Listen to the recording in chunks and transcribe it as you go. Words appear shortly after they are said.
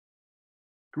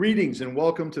Greetings and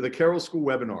welcome to the Carroll School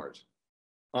webinars.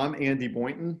 I'm Andy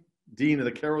Boynton, Dean of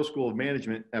the Carroll School of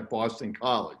Management at Boston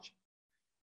College.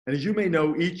 And as you may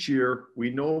know, each year we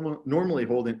normally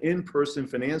hold an in-person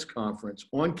finance conference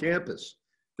on campus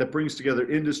that brings together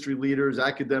industry leaders,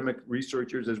 academic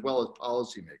researchers, as well as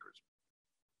policymakers.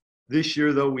 This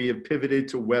year, though, we have pivoted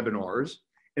to webinars,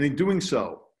 and in doing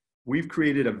so, we've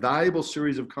created a valuable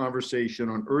series of conversation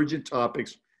on urgent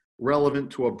topics relevant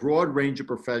to a broad range of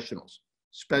professionals,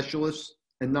 specialists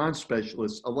and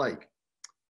non-specialists alike.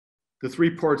 The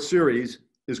three-part series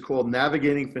is called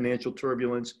Navigating Financial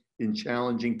Turbulence in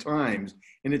Challenging Times,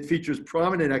 and it features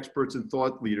prominent experts and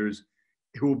thought leaders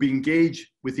who will be engaged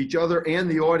with each other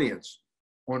and the audience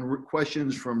on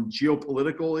questions from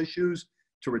geopolitical issues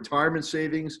to retirement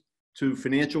savings to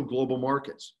financial global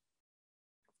markets.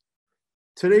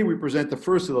 Today, we present the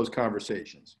first of those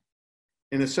conversations,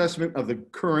 an assessment of the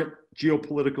current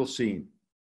geopolitical scene.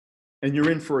 And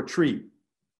you're in for a treat.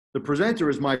 The presenter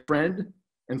is my friend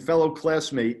and fellow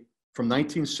classmate from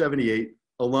 1978,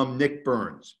 alum Nick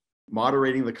Burns.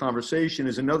 Moderating the conversation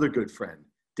is another good friend,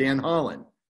 Dan Holland,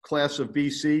 class of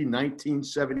BC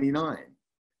 1979.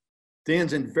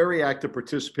 Dan's a very active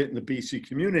participant in the BC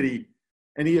community,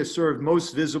 and he has served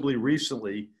most visibly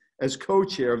recently as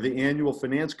co-chair of the annual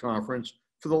finance conference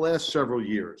for the last several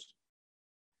years.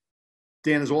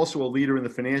 Dan is also a leader in the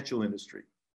financial industry,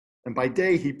 and by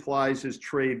day he plies his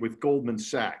trade with Goldman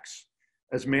Sachs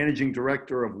as managing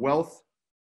director of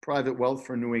private wealth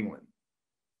for New England.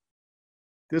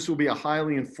 This will be a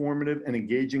highly informative and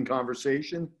engaging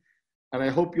conversation, and I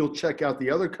hope you'll check out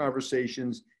the other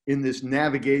conversations in this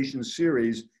navigation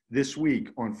series this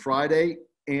week on Friday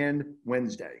and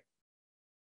Wednesday.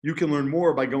 You can learn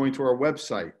more by going to our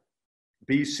website,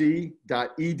 bc.edu/CSOM,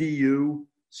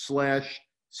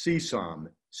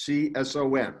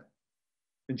 CSOM.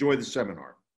 Enjoy the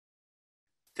seminar.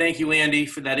 Thank you, Andy,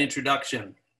 for that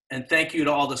introduction. And thank you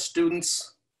to all the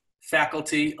students,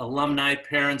 faculty, alumni,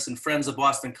 parents, and friends of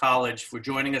Boston College for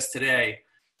joining us today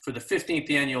for the 15th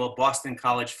annual Boston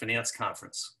College Finance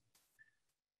Conference.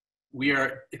 We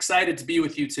are excited to be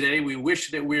with you today. We wish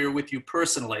that we were with you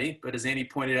personally, but as Andy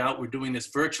pointed out, we're doing this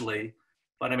virtually.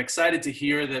 But I'm excited to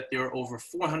hear that there are over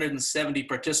 470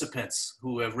 participants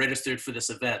who have registered for this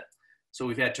event. So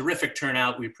we've had terrific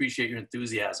turnout. We appreciate your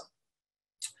enthusiasm.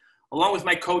 Along with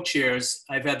my co-chairs,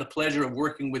 I've had the pleasure of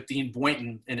working with Dean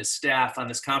Boynton and his staff on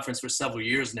this conference for several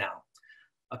years now.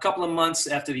 A couple of months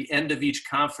after the end of each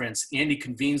conference, Andy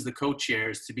convenes the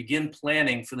co-chairs to begin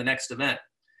planning for the next event.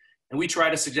 And we try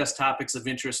to suggest topics of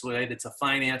interest related to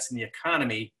finance and the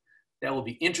economy that will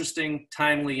be interesting,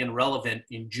 timely, and relevant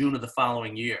in June of the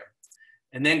following year,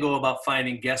 and then go about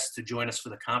finding guests to join us for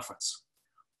the conference.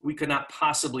 We could not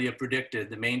possibly have predicted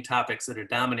the main topics that are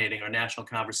dominating our national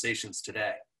conversations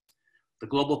today. The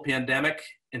global pandemic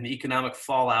and the economic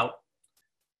fallout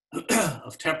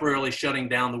of temporarily shutting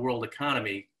down the world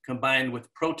economy, combined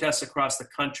with protests across the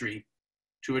country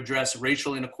to address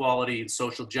racial inequality and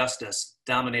social justice,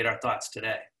 dominate our thoughts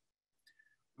today.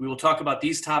 We will talk about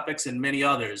these topics and many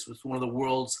others with one of the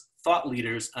world's thought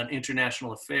leaders on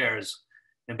international affairs,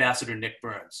 Ambassador Nick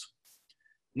Burns.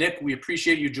 Nick, we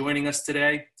appreciate you joining us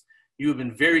today. You have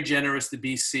been very generous to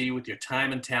BC with your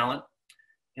time and talent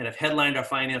and have headlined our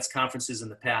finance conferences in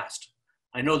the past.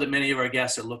 I know that many of our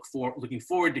guests are looking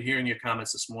forward to hearing your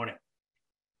comments this morning.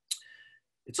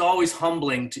 It's always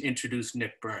humbling to introduce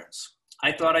Nick Burns.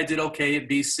 I thought I did okay at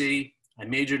BC. I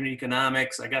majored in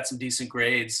economics. I got some decent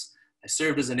grades. I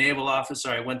served as a naval officer.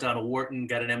 I went down to Wharton,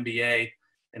 got an MBA,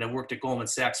 and I worked at Goldman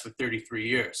Sachs for 33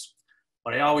 years.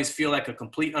 But I always feel like a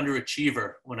complete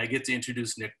underachiever when I get to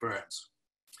introduce Nick Burns.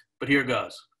 But here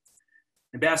goes.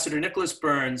 Ambassador Nicholas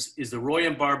Burns is the Roy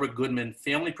and Barbara Goodman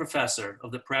Family Professor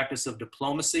of the Practice of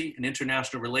Diplomacy and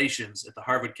International Relations at the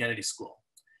Harvard Kennedy School.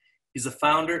 He's the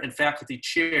founder and faculty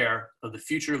chair of the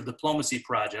Future of Diplomacy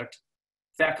Project,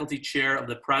 faculty chair of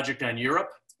the Project on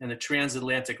Europe and the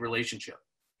Transatlantic Relationship.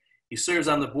 He serves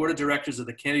on the board of directors of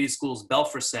the Kennedy School's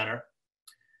Belfer Center,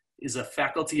 is a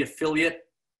faculty affiliate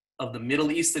of the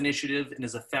Middle East Initiative, and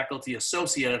is a faculty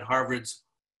associate at Harvard's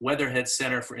Weatherhead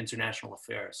Center for International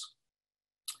Affairs.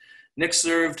 Nick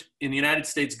served in the United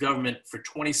States government for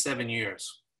 27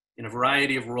 years in a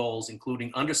variety of roles,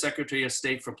 including Undersecretary of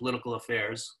State for Political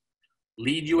Affairs,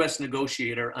 lead U.S.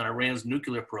 negotiator on Iran's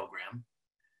nuclear program,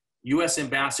 U.S.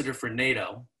 ambassador for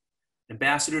NATO,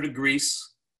 ambassador to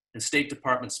Greece, and State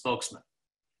Department spokesman.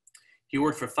 He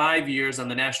worked for 5 years on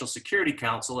the National Security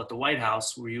Council at the White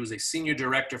House, where he was a senior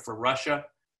director for Russia,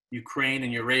 Ukraine,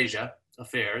 and Eurasia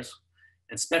affairs,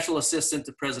 and special assistant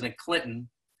to President Clinton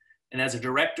and as a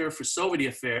director for Soviet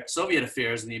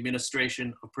affairs in the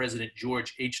administration of President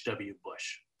George H.W.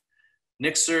 Bush.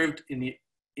 Nick served in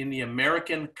the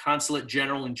American Consulate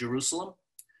General in Jerusalem,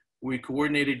 where he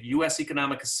coordinated U.S.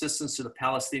 economic assistance to the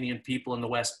Palestinian people in the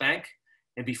West Bank,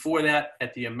 and before that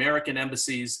at the American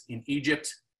embassies in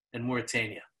Egypt and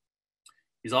Mauritania.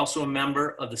 He's also a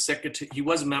member of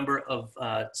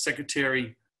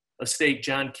Secretary of State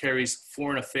John Kerry's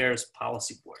Foreign Affairs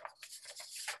Policy Board.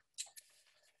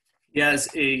 He has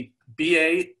a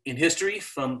BA in history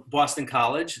from Boston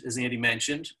College, as Andy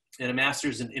mentioned, and a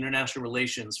master's in international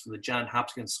relations from the Johns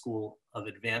Hopkins School of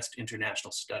Advanced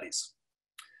International Studies.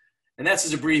 And that's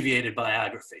his abbreviated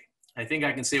biography. I think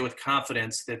I can say with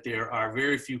confidence that there are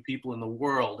very few people in the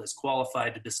world as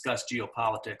qualified to discuss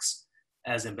geopolitics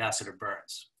as Ambassador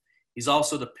Burns. He's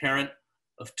also the parent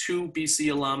of 2 BC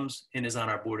alums and is on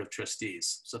our board of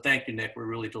trustees. So thank you, Nick. We're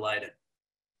really delighted.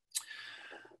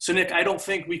 So Nick, I don't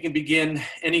think we can begin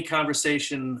any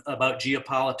conversation about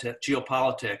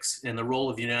geopolitics and the role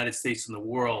of the United States in the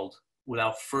world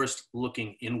without first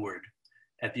looking inward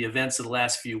at the events of the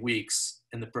last few weeks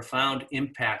and the profound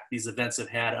impact these events have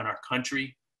had on our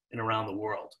country and around the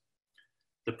world.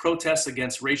 The protests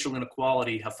against racial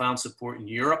inequality have found support in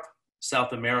Europe,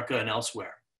 South America, and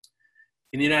elsewhere.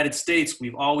 In the United States,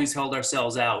 we've always held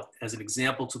ourselves out as an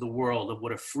example to the world of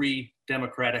what a free,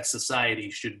 democratic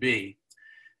society should be.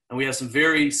 And we have some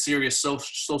very serious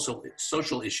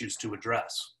social issues to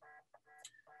address.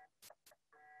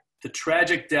 The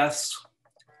tragic deaths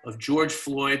of George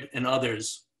Floyd and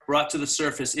others brought to the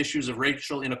surface issues of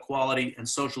racial inequality and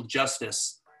social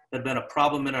justice that have been a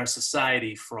problem in our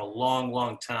society for a long,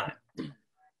 long time.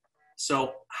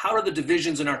 So how do the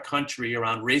divisions in our country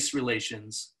around race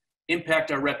relations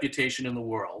impact our reputation in the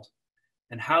world?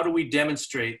 And how do we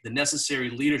demonstrate the necessary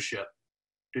leadership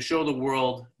to show the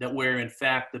world that we're in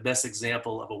fact the best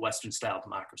example of a Western-style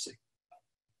democracy?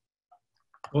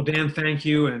 Well, Dan, thank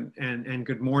you, and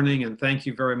good morning, and thank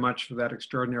you very much for that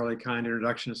extraordinarily kind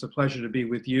introduction. It's a pleasure to be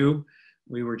with you.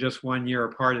 We were just 1 year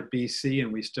apart at BC,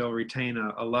 and we still retain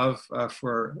a love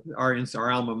for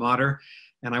our alma mater.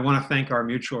 And I want to thank our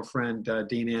mutual friend,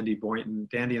 Dean Andy Boynton.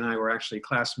 Dandy and I were actually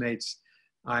classmates.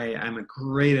 I am a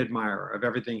great admirer of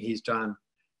everything he's done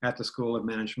at the School of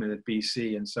Management at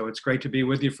BC. And so it's great to be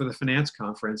with you for the finance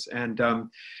conference. And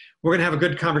we're gonna have a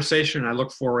good conversation. I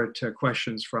look forward to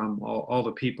questions from all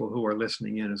the people who are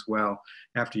listening in as well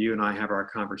after you and I have our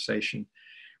conversation.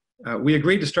 We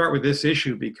agreed to start with this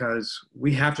issue because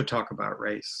we have to talk about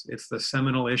race. It's the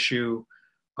seminal issue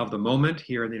of the moment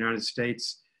here in the United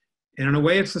States. And in a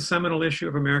way, it's the seminal issue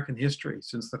of American history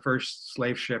since the first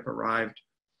slave ship arrived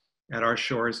at our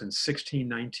shores in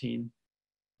 1619.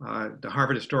 The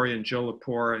Harvard historian Jill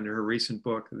Lepore, in her recent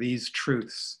book, These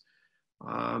Truths,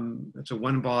 it's a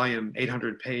 1-volume,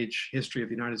 800-page history of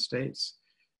the United States.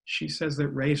 She says that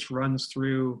race runs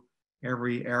through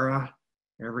every era,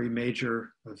 every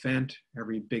major event,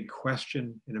 every big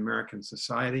question in American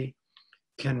society.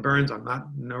 Ken Burns, I'm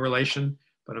no relation,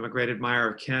 but I'm a great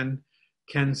admirer of Ken.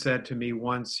 Ken said to me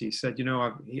once, he said, you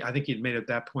know, I think he'd made at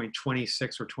that point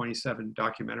 26 or 27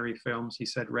 documentary films. He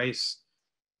said race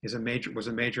was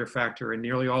a major factor in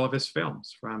nearly all of his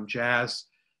films, from jazz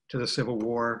to the Civil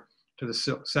War, to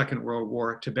the Second World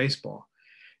War, to baseball.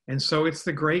 And so it's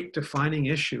the great defining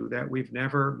issue that we've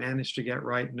never managed to get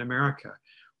right in America.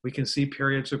 We can see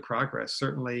periods of progress,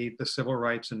 certainly the Civil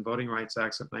Rights and Voting Rights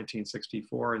Acts of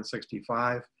 1964 and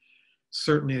 65,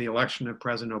 certainly the election of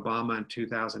President Obama in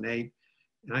 2008.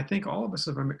 And I think all of us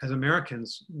as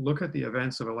Americans look at the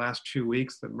events of the last 2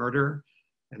 weeks, the murder,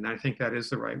 and I think that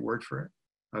is the right word for it,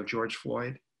 of George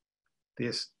Floyd,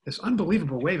 this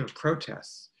unbelievable wave of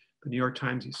protests. The New York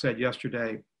Times said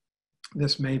yesterday,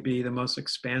 this may be the most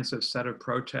expansive set of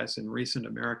protests in recent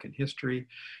American history.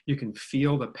 You can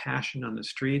feel the passion on the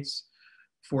streets.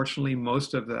 Fortunately,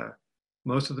 most of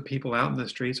the people out in the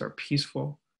streets are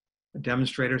peaceful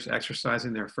demonstrators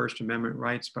exercising their First Amendment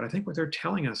rights. But I think what they're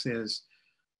telling us is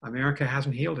America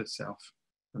hasn't healed itself.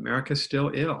 America's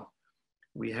still ill.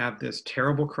 We have this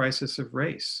terrible crisis of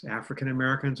race. African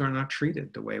Americans are not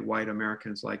treated the way white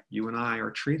Americans like you and I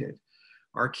are treated.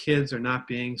 Our kids are not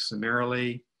being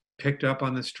summarily picked up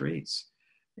on the streets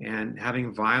and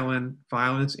having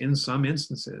violence in some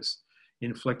instances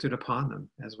inflicted upon them,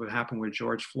 as what happened with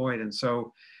George Floyd. And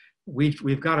so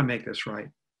we've got to make this right.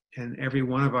 And every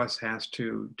one of us has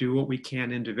to do what we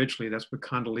can individually. That's what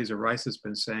Condoleezza Rice has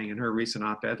been saying in her recent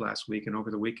op-ed last week and over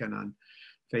the weekend on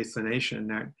Face the Nation,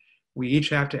 that we each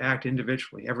have to act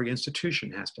individually. Every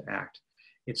institution has to act.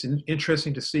 It's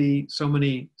interesting to see so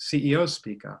many CEOs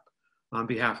speak up on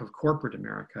behalf of corporate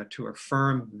America to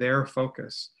affirm their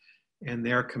focus and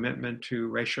their commitment to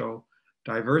racial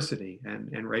diversity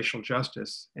and racial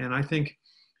justice. And I think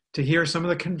to hear some of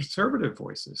the conservative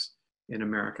voices in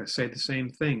America say the same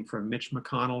thing, from Mitch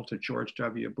McConnell to George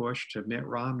W. Bush to Mitt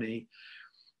Romney,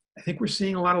 I think we're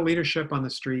seeing a lot of leadership on the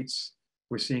streets.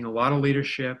 We're seeing a lot of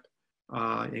leadership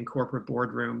in corporate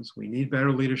boardrooms. We need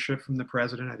better leadership from the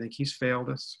president. I think he's failed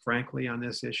us, frankly, on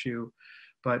this issue.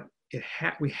 But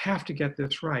we have to get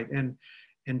this right. And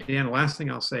Dan, the last thing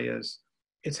I'll say is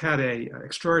it's had a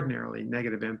extraordinarily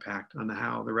negative impact on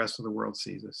how the rest of the world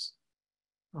sees us.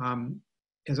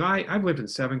 I've lived in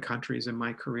 7 countries in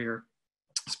my career,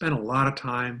 spent a lot of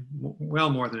time, well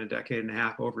more than a decade and a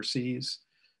half overseas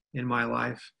in my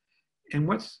life. And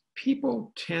what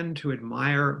people tend to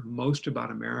admire most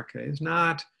about America is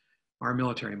not our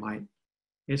military might.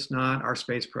 It's not our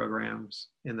space programs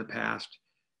in the past.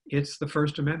 It's the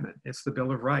First Amendment. It's the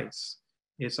Bill of Rights.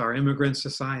 It's our immigrant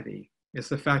society. It's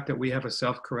the fact that we have a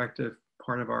self-corrective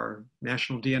part of our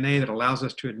national DNA that allows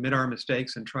us to admit our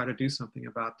mistakes and try to do something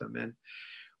about them. And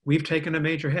we've taken a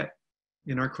major hit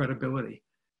in our credibility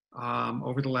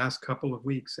over the last couple of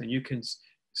weeks. And you can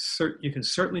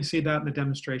certainly see that in the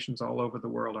demonstrations all over the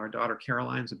world. Our daughter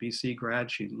Caroline's a BC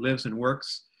grad. She lives and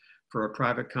works for a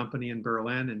private company in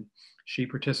Berlin, and she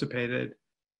participated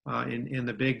in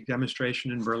the big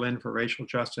demonstration in Berlin for racial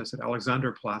justice at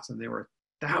Alexanderplatz, and there were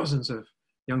thousands of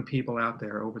young people out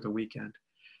there over the weekend.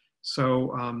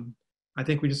 So I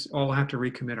think we just all have to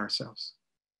recommit ourselves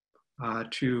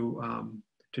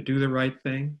to do the right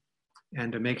thing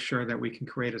and to make sure that we can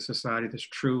create a society that's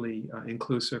truly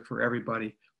inclusive for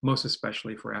everybody, most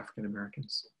especially for African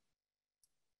Americans.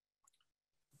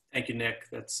 Thank you, Nick.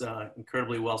 That's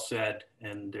incredibly well said.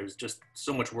 And there's just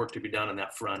so much work to be done on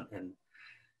that front. And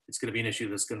it's going to be an issue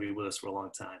that's going to be with us for a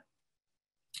long time.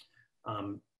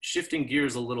 Shifting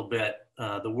gears a little bit,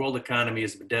 the world economy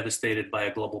has been devastated by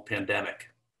a global pandemic.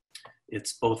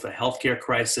 It's both a healthcare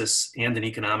crisis and an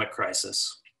economic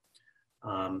crisis.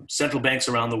 Central banks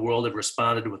around the world have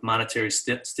responded with monetary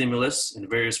stimulus and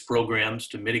various programs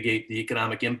to mitigate the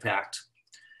economic impact.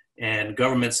 And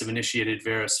governments have initiated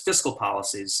various fiscal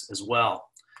policies as well.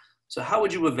 So how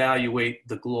would you evaluate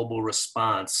the global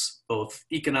response, both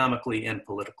economically and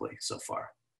politically so far?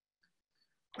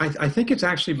 I think it's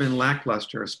actually been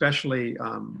lackluster, especially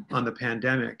on the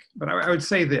pandemic. But I would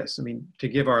say this, I mean, to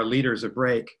give our leaders a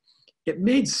break, it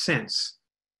made sense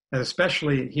that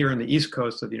especially here in the East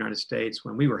Coast of the United States,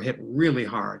 when we were hit really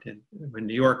hard, and when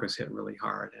New York was hit really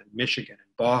hard, and Michigan,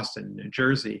 and Boston, New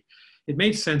Jersey, it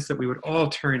made sense that we would all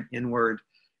turn inward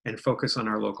and focus on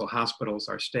our local hospitals,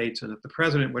 our states, and that the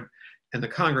president would, and the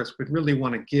Congress would really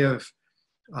want to give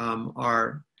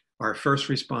our first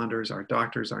responders, our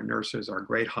doctors, our nurses, our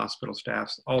great hospital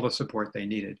staffs, all the support they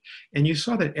needed. And you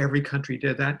saw that every country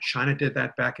did that. China did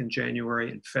that back in January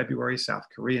and February. South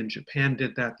Korea and Japan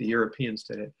did that. The Europeans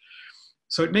did it.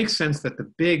 So it makes sense that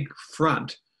the big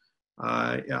front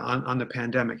on the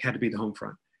pandemic had to be the home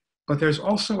front. But there's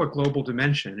also a global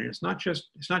dimension, and it's not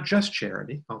just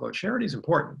charity, although charity is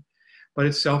important, but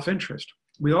it's self-interest.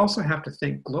 We also have to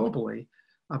think globally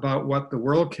about what the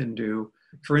world can do.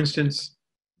 For instance,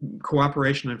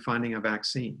 cooperation in finding a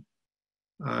vaccine.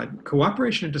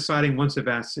 Cooperation in deciding once a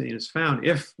vaccine is found,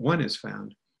 if one is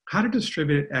found, how to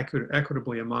distribute it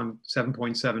equitably among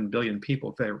 7.7 billion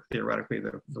people, theoretically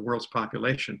the world's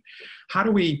population. How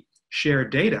do we share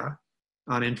data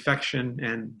on infection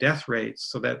and death rates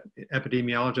so that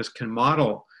epidemiologists can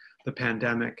model the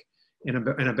pandemic in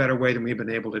a better way than we've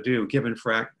been able to do, given,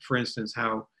 for instance,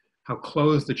 how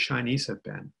closed the Chinese have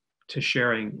been to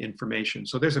sharing information.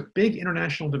 So there's a big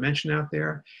international dimension out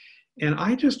there. And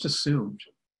I just assumed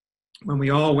when we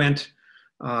all went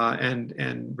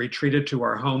and retreated to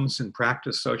our homes and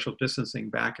practiced social distancing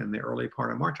back in the early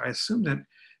part of March, I assumed that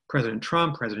President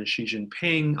Trump, President Xi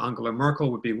Jinping, Angela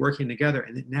Merkel would be working together,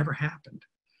 and it never happened.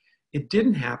 It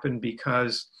didn't happen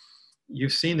because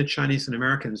you've seen the Chinese and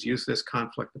Americans use this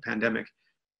conflict, the pandemic,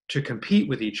 to compete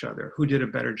with each other. Who did a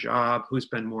better job? Who's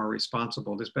been more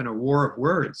responsible? There's been a war of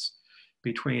words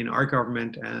between our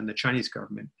government and the Chinese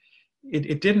government.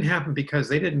 It didn't happen because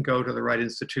they didn't go to the right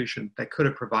institution that could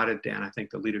have provided, Dan, I think,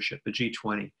 the leadership, the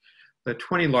G20, the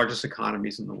 20 largest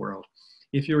economies in the world.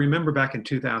 If you remember back in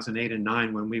 2008 and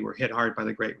 9, when we were hit hard by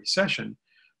the Great Recession,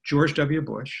 George W.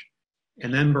 Bush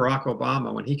and then Barack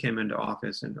Obama, when he came into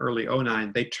office in early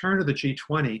 2009, they turned to the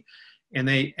G20 and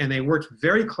they worked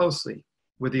very closely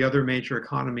with the other major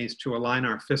economies to align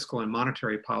our fiscal and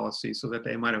monetary policy so that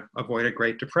they might have avoided a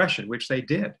Great Depression, which they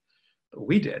did. But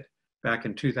we did back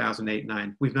in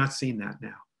 2008-9. We've not seen that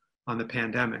now on the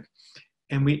pandemic.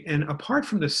 And apart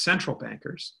from the central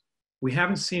bankers, we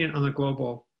haven't seen it on the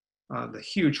global the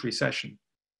huge recession,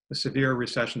 the severe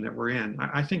recession that we're in.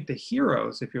 I think the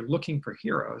heroes, if you're looking for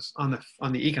heroes on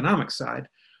the economic side,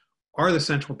 are the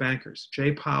central bankers.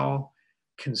 Jay Powell,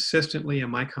 consistently in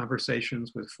my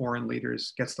conversations with foreign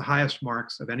leaders, gets the highest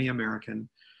marks of any American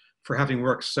for having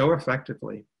worked so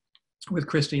effectively with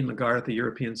Christine Lagarde at the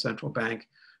European Central Bank,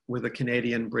 with the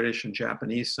Canadian, British, and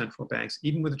Japanese central banks,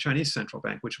 even with the Chinese central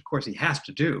bank, which of course he has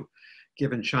to do,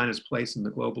 given China's place in the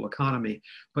global economy.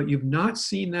 But you've not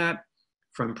seen that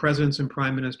from presidents and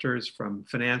prime ministers, from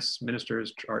finance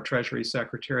ministers, our treasury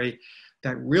secretary,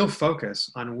 that real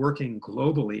focus on working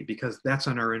globally, because that's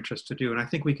in our interest to do. And I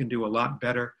think we can do a lot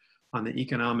better on the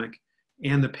economic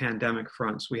and the pandemic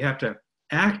fronts. We have to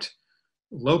act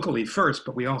locally first,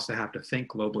 but we also have to think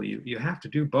globally. You have to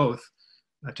do both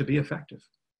to be effective.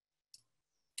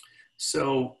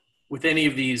 So with any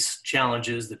of these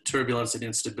challenges, the turbulence and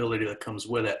instability that comes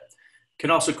with it can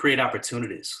also create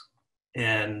opportunities.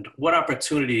 And what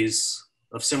opportunities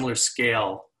of similar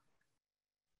scale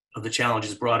of the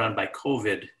challenges brought on by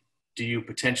COVID do you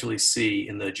potentially see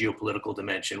in the geopolitical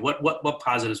dimension? What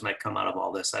positives might come out of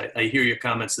all this? I hear your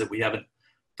comments that we haven't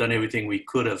done everything we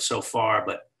could have so far,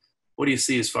 but what do you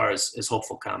see as far as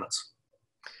hopeful comments?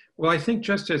 Well, I think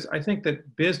that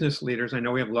business leaders, I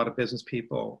know we have a lot of business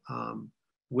people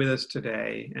with us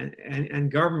today,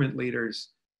 and government leaders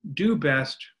do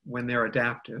best when they're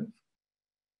adaptive,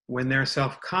 when they're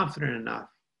self-confident enough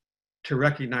to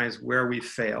recognize where we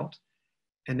failed.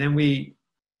 And then we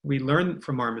learn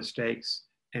from our mistakes,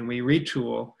 and we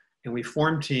retool, and we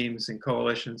form teams and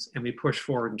coalitions, and we push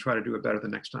forward and try to do it better the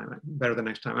next time.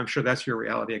 I'm sure that's your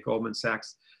reality at Goldman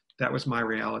Sachs. That was my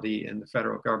reality in the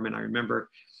federal government. I remember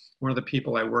one of the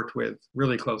people I worked with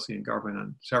really closely in government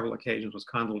on several occasions was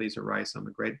Condoleezza Rice. I'm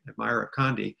a great admirer of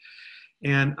Condi.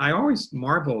 And I always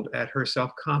marveled at her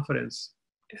self-confidence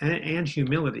and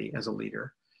humility as a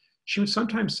leader. She would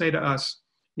sometimes say to us,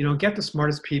 get the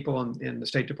smartest people in the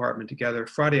State Department together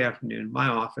Friday afternoon, my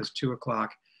office, 2:00,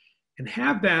 and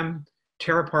have them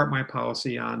tear apart my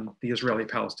policy on the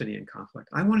Israeli-Palestinian conflict.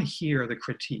 I want to hear the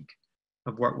critique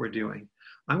of what we're doing.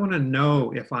 I want to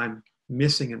know if I'm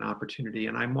missing an opportunity.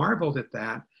 And I marveled at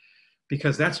that,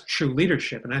 because that's true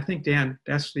leadership. And I think, Dan,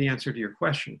 that's the answer to your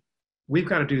question. We've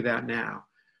got to do that now.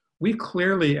 We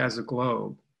clearly, as a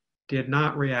globe, did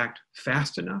not react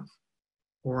fast enough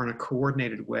or in a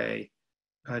coordinated way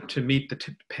to meet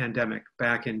the pandemic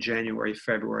back in January,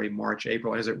 February, March,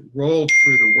 April, as it rolled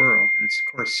through the world. And it's,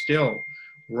 of course, still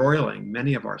roiling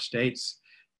many of our states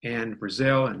and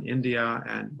Brazil and India,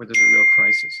 and where there's a real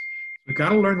crisis. We've got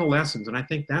to learn the lessons. And I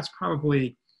think that's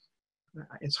probably,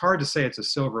 it's hard to say it's a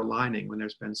silver lining when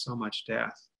there's been so much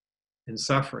death and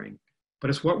suffering, but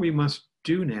it's what we must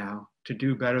do now to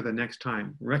do better the next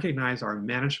time. Recognize our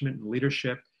management and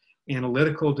leadership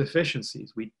analytical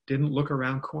deficiencies. We didn't look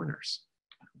around corners.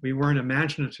 We weren't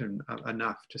imaginative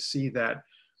enough to see that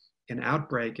an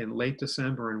outbreak in late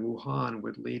December in Wuhan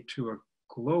would lead to a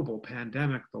global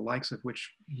pandemic, the likes of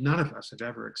which none of us have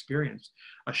ever experienced.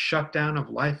 A shutdown of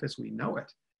life as we know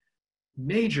it.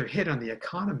 Major hit on the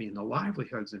economy and the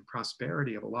livelihoods and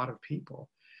prosperity of a lot of people.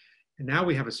 And now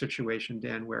we have a situation,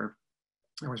 Dan, where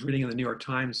I was reading in the New York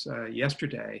Times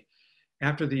yesterday,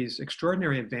 after these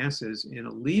extraordinary advances in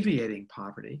alleviating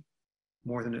poverty,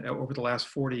 over the last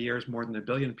 40 years, more than 1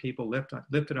 billion people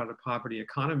lifted out of poverty.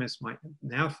 Economists might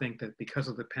now think that because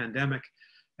of the pandemic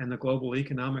and the global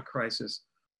economic crisis,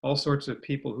 all sorts of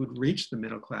people who'd reached the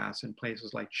middle class in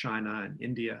places like China and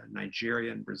India, and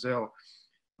Nigeria and Brazil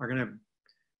are going to,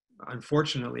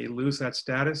 unfortunately, lose that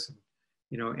status,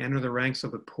 enter the ranks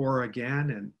of the poor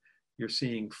again. And you're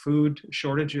seeing food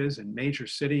shortages in major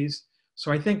cities.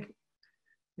 So I think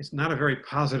it's not a very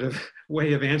positive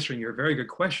way of answering your very good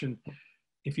question.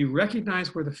 If you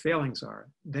recognize where the failings are,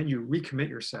 then you recommit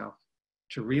yourself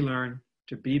to relearn,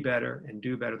 to be better and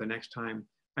do better the next time.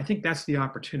 I think that's the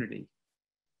opportunity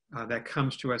that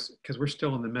comes to us, because we're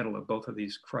still in the middle of both of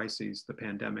these crises, the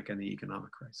pandemic and the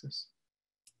economic crisis.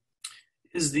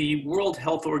 Is the World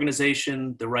Health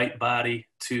Organization the right body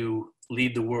to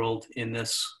lead the world in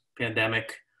this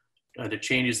pandemic? Are there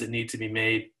changes that need to be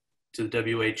made to the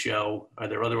WHO? Are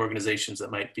there other organizations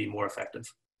that might be more effective?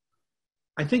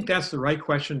 I think that's the right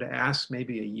question to ask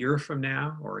maybe a year from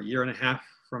now or a year and a half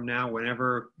from now,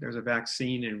 whenever there's a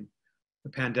vaccine and the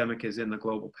pandemic is in the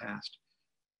global past.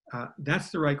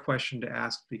 That's the right question to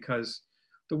ask, because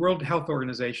the World Health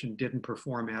Organization didn't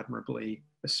perform admirably,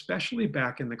 especially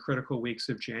back in the critical weeks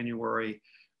of January,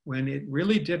 when it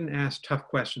really didn't ask tough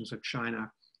questions of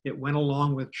China. It went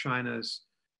along with China's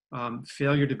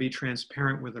failure to be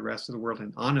transparent with the rest of the world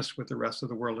and honest with the rest of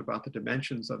the world about the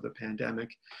dimensions of the pandemic.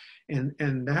 And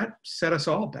that set us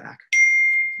all back.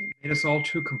 It made us all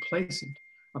too complacent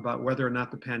about whether or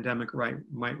not the pandemic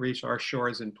might reach our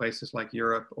shores in places like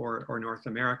Europe or North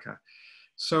America.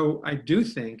 So I do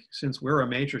think, since we're a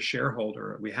major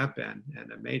shareholder, we have been,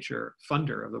 and a major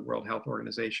funder of the World Health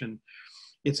Organization,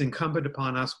 it's incumbent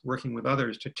upon us, working with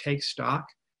others, to take stock,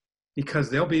 because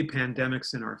there'll be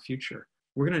pandemics in our future.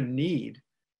 We're going to need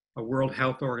a World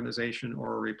Health Organization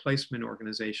or a replacement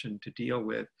organization to deal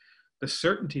with the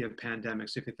certainty of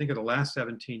pandemics. If you think of the last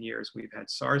 17 years, we've had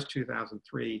SARS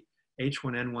 2003,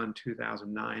 H1N1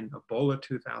 2009, Ebola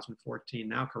 2014,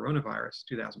 now coronavirus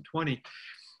 2020.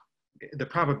 The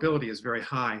probability is very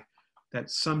high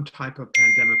that some type of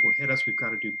pandemic will hit us. We've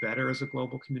got to do better as a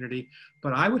global community.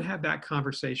 But I would have that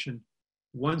conversation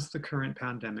once the current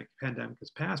pandemic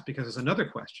has passed, because there's another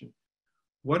question.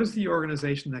 What is the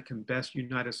organization that can best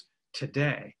unite us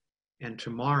today and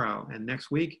tomorrow and next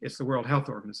week? It's the World Health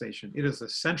Organization. It is the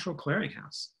central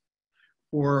clearinghouse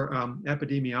for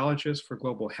epidemiologists, for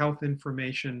global health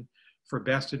information, for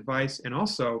best advice, and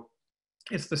also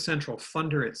it's the central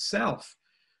funder itself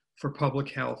for public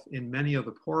health in many of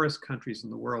the poorest countries in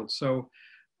the world. So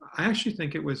I actually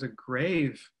think it was a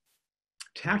grave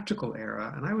tactical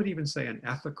error, and I would even say an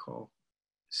ethical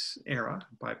error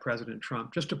by President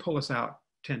Trump, just to pull us out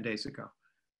 10 days ago.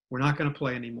 We're not going to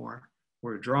play anymore.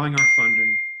 We're drawing our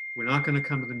funding. We're not going to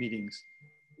come to the meetings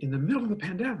in the middle of the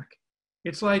pandemic.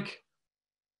 It's like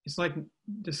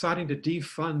deciding to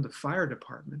defund the fire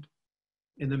department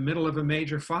in the middle of a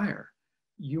major fire.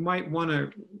 You might want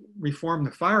to reform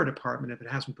the fire department if it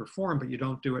hasn't performed, but you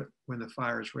don't do it when the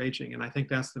fire is raging. And I think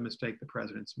that's the mistake the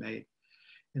president's made.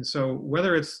 And so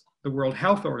whether it's the World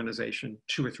Health Organization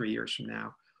 2 or 3 years from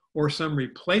now, or some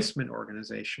replacement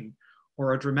organization,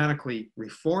 or a dramatically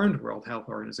reformed World Health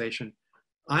Organization,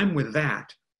 I'm with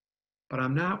that, but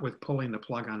I'm not with pulling the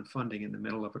plug on funding in the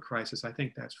middle of a crisis. I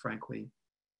think that's frankly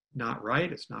not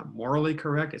right. It's not morally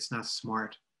correct. It's not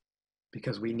smart,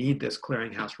 because we need this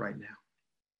clearinghouse right now.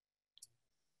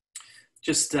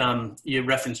 Just, you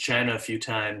referenced China a few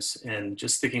times, and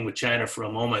just sticking with China for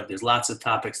a moment, there's lots of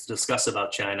topics to discuss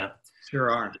about China.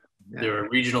 Sure are. Yeah. They're a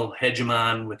regional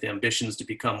hegemon with ambitions to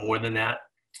become more than that.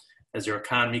 As their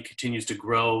economy continues to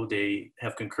grow, they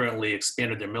have concurrently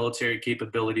expanded their military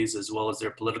capabilities as well as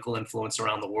their political influence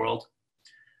around the world.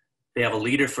 They have a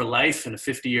leader for life and a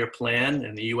 50-year plan.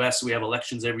 In the US, we have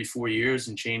elections every 4 years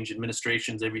and change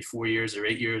administrations every 4 years or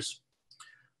 8 years.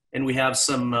 And we have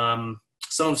some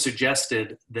have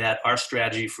suggested that our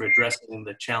strategy for addressing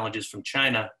the challenges from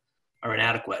China are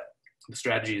inadequate. The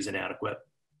strategy is inadequate.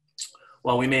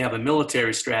 While we may have a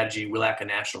military strategy, we lack a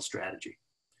national strategy.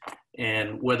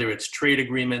 And whether it's trade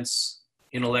agreements,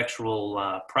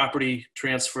 intellectual property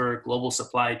transfer, global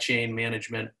supply chain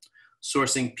management,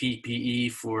 sourcing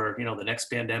PPE for the next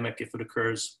pandemic if it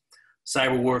occurs,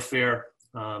 cyber warfare,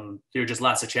 there are just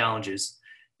lots of challenges.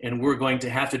 And we're going to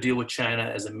have to deal with China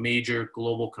as a major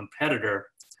global competitor,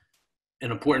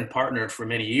 an important partner for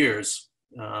many years,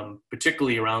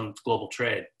 particularly around global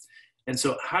trade. And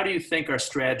so how do you think our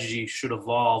strategy should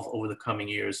evolve over the coming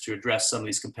years to address some of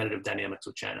these competitive dynamics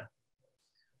with China?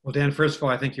 Well, Dan, first of all,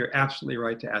 I think you're absolutely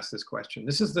right to ask this question.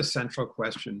 This is the central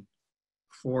question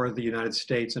for the United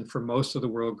States and for most of the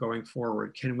world going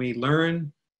forward. Can we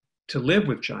learn to live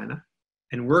with China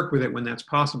and work with it when that's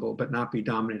possible, but not be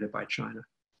dominated by China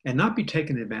and not be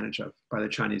taken advantage of by the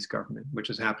Chinese government,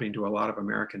 which is happening to a lot of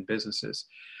American businesses?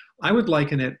 I would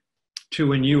liken it to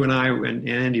when you and I and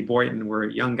Andy Boynton were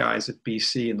young guys at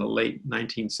BC in the late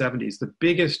 1970s. The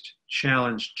biggest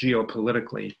challenge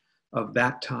geopolitically of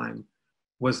that time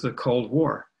was the Cold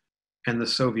War and the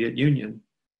Soviet Union.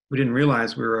 We didn't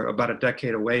realize we were about a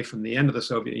decade away from the end of the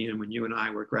Soviet Union when you and I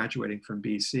were graduating from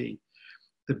BC.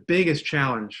 The biggest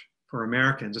challenge for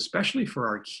Americans, especially for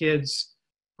our kids,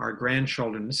 our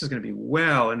grandchildren, this is going to be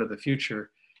well into the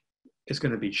future, is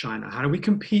going to be China. How do we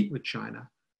compete with China?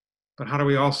 But how do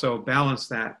we also balance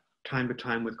that time to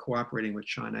time with cooperating with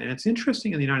China? And it's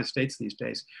interesting in the United States these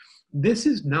days, this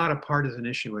is not a partisan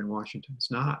issue in Washington.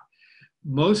 It's not.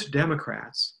 Most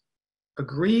Democrats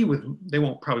agree with, they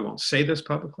probably won't say this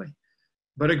publicly,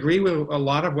 but agree with a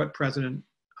lot of what President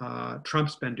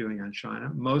Trump's been doing on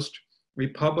China. Most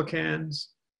Republicans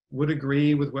would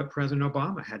agree with what President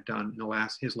Obama had done in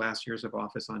his last years of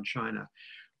office on China.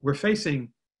 We're facing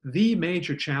the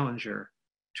major challenger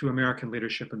to American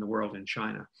leadership in the world in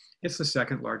China. It's the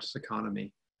second largest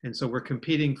economy. And so we're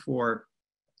competing for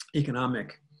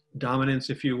economic dominance,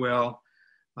 if you will.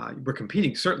 We're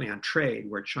competing certainly on trade,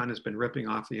 where China's been ripping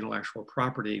off the intellectual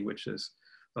property, which is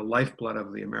the lifeblood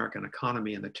of the American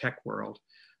economy and the tech world.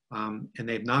 And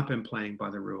they've not been playing by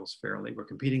the rules fairly. We're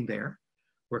competing there.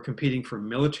 We're competing for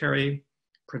military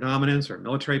predominance or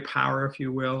military power, if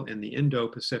you will, in the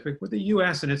Indo-Pacific with the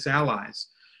US and its allies.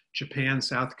 Japan,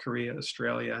 South Korea,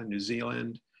 Australia, New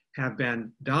Zealand have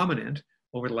been dominant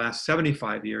over the last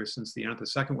 75 years since the end of the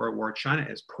Second World War. China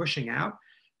is pushing out,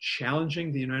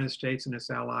 challenging the United States and its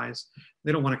allies.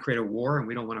 They don't want to create a war and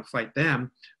we don't want to fight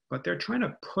them, but they're trying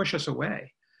to push us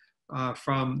away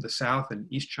from the South and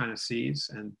East China Seas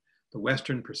and the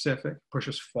Western Pacific, push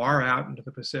us far out into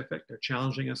the Pacific. They're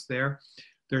challenging us there.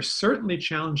 They're certainly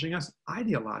challenging us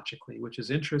ideologically, which is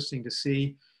interesting to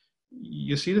see.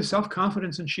 You see the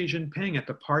self-confidence in Xi Jinping at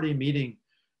the party meeting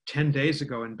 10 days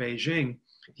ago in Beijing.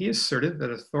 He asserted that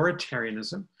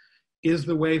authoritarianism is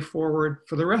the way forward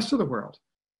for the rest of the world,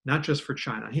 not just for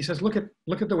China. He says, look at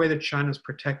the way that China's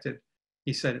protected,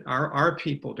 he said, our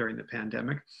people during the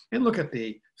pandemic, and look at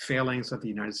the failings of the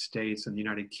United States and the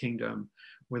United Kingdom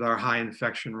with our high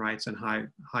infection rates and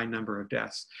high number of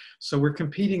deaths. So we're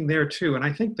competing there too. And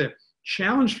I think the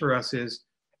challenge for us is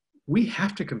we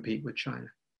have to compete with China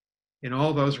in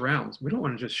all those realms. We don't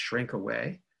want to just shrink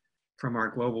away from our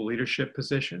global leadership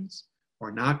positions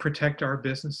or not protect our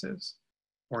businesses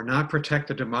or not protect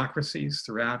the democracies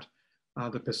throughout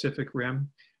the Pacific Rim.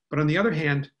 But on the other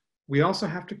hand, we also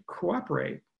have to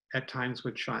cooperate at times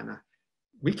with China.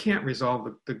 We can't resolve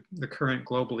the current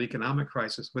global economic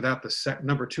crisis without the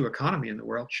number 2 economy in the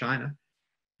world, China.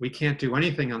 We can't do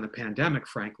anything on the pandemic,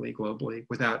 frankly, globally,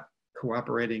 without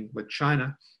cooperating with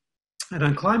China. And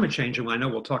on climate change, and I know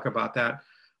we'll talk about that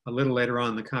a little later on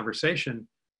in the conversation,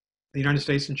 the United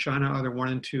States and China are the 1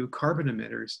 and 2 carbon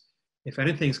emitters. If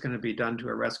anything's going to be done to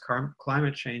arrest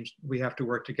climate change, we have to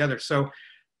work together. So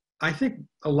I think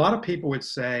a lot of people would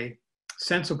say,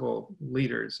 sensible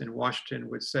leaders in Washington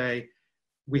would say,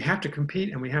 we have to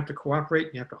compete and we have to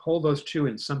cooperate. You have to hold those two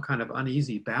in some kind of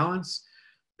uneasy balance.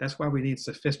 That's why we need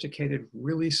sophisticated,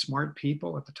 really smart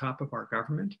people at the top of our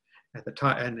government, at the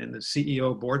top and in the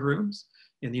CEO boardrooms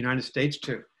in the United States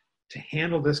to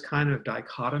handle this kind of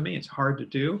dichotomy. It's hard to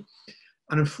do.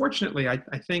 And unfortunately, I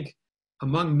think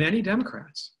among many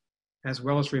Democrats, as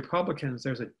well as Republicans,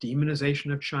 there's a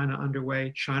demonization of China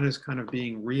underway. China's kind of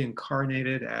being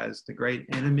reincarnated as the great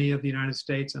enemy of the United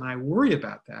States. And I worry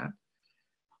about that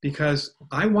because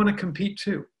I want to compete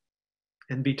too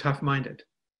and be tough-minded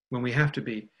when we have to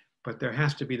be, but there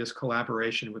has to be this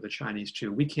collaboration with the Chinese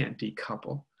too. We can't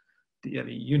decouple. I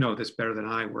mean, you know this better than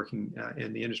I, working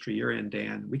in the industry you're in,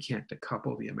 Dan. We can't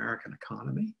decouple the American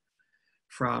economy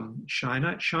from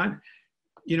China.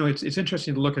 You know, it's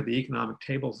interesting to look at the economic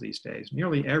tables these days.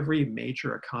 Nearly every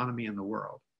major economy in the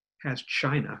world has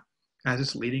China as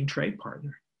its leading trade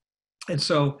partner. And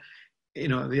so, you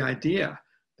know, the idea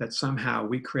that somehow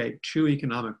we create 2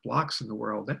 economic blocks in the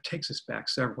world, that takes us back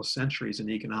several centuries in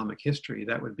economic history.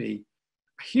 That would be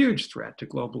a huge threat to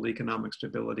global economic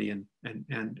stability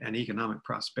and economic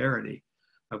prosperity,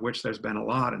 of which there's been a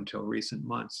lot until recent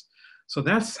months. So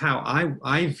that's how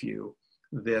I view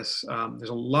this. There's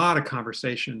a lot of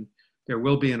conversation. There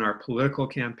will be in our political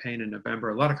campaign in November,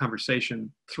 a lot of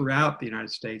conversation throughout the United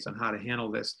States on how to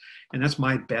handle this. And that's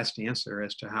my best answer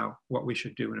as to what we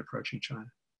should do in approaching China.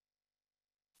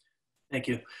 Thank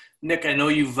you. Nick, I know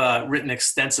you've written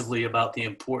extensively about the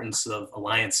importance of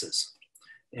alliances,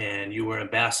 and you were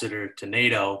ambassador to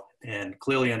NATO and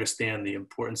clearly understand the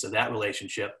importance of that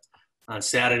relationship. On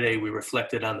Saturday, we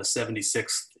reflected on the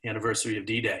 76th anniversary of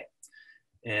D-Day.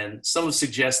 And some have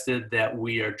suggested that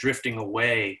we are drifting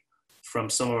away from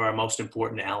some of our most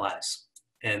important allies.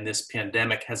 And this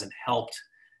pandemic hasn't helped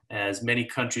as many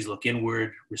countries look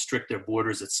inward, restrict their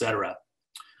borders, et cetera.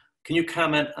 Can you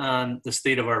comment on the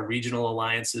state of our regional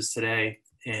alliances today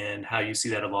and how you see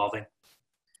that evolving?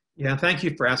 Yeah, thank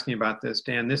you for asking about this,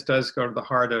 Dan. This does go to the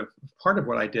heart of part of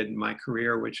what I did in my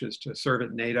career, which is to serve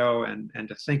at NATO and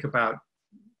to think about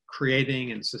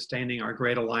creating and sustaining our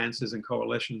great alliances and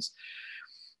coalitions.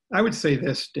 I would say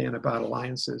this, Dan, about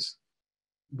alliances.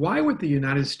 Why would the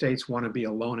United States want to be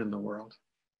alone in the world?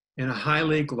 In a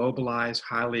highly globalized,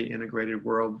 highly integrated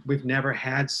world, we've never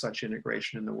had such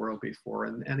integration in the world before.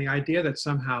 And the idea that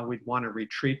somehow we'd want to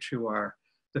retreat to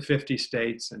the 50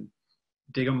 states and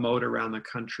dig a moat around the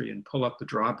country and pull up the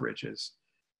drawbridges,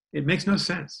 it makes no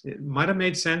sense. It might have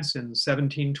made sense in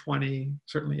 1720,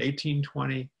 certainly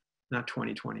 1820, not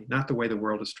 2020, not the way the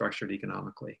world is structured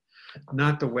economically,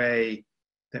 not the way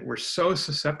that we're so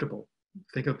susceptible.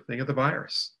 Think of the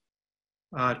virus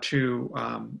to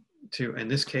in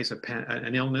this case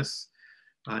an illness,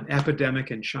 an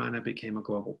epidemic in China became a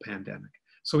global pandemic.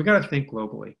 So we got to think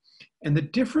globally. And the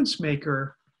difference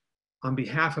maker on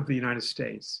behalf of the United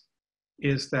States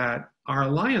is that our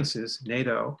alliances,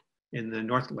 NATO in the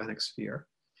North Atlantic sphere,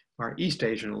 our East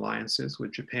Asian alliances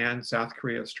with Japan, South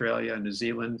Korea, Australia, New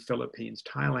Zealand, Philippines,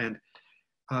 Thailand,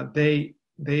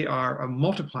 they are a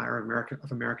multiplier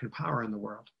of American power in the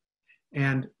world.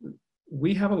 And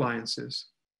we have alliances.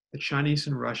 The Chinese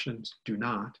and Russians do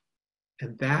not.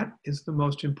 And that is the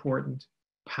most important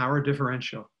power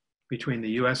differential between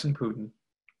the US and Putin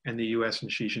and the US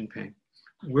and Xi Jinping.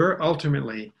 We're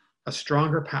ultimately a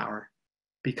stronger power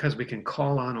because we can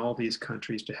call on all these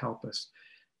countries to help us.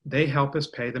 They help us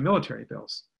pay the military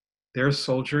bills. Their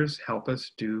soldiers help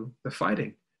us do the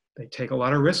fighting. They take a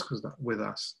lot of risks with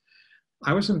us.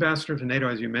 I was ambassador to NATO,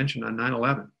 as you mentioned, on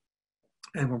 9/11.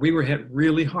 And when we were hit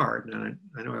really hard, and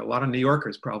I know a lot of New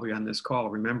Yorkers probably on this call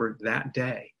remember that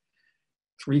day,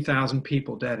 3,000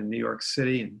 people dead in New York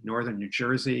City and northern New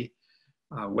Jersey,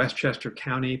 Westchester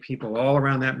County, people all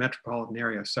around that metropolitan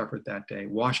area suffered that day.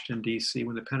 Washington, D.C.,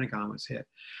 when the Pentagon was hit.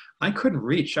 I couldn't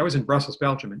reach, I was in Brussels,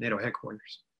 Belgium at NATO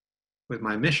headquarters with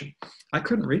my mission. I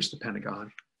couldn't reach the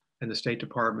Pentagon and the State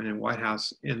Department and White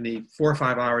House in the 4 or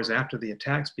 5 hours after the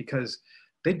attacks because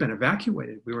they'd been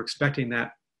evacuated. We were expecting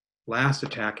that last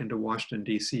attack into Washington,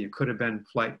 D.C. It could have been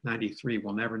Flight 93.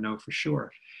 We'll never know for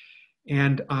sure.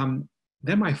 And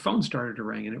then my phone started to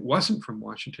ring, and it wasn't from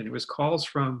Washington. It was calls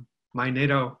from my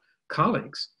NATO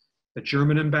colleagues, the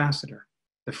German ambassador,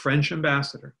 the French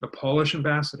ambassador, the Polish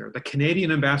ambassador, the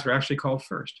Canadian ambassador actually called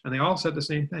first. And they all said the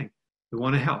same thing. We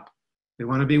want to help. We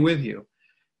want to be with you.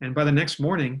 And by the next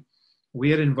morning,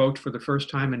 we had invoked for the first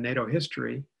time in NATO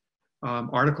history,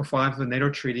 Article 5 of the NATO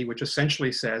Treaty, which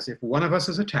essentially says if one of us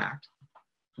is attacked,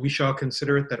 we shall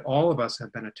consider it that all of us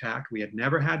have been attacked. We had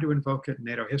never had to invoke it in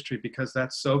NATO history because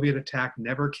that Soviet attack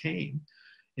never came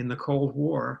in the Cold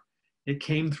War. It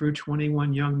came through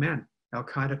 21 young men,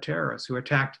 Al-Qaeda terrorists, who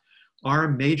attacked our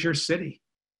major city,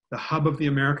 the hub of the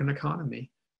American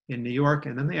economy in New York.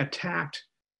 And then they attacked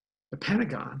the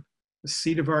Pentagon, the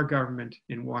seat of our government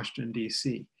in Washington,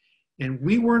 D.C. And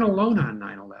we weren't alone on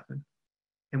 9/11.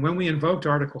 And when we invoked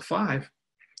Article 5,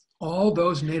 all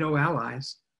those NATO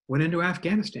allies went into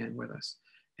Afghanistan with us.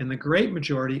 And the great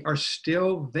majority are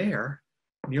still there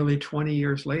nearly 20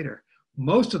 years later.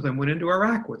 Most of them went into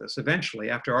Iraq with us eventually.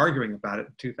 After arguing about it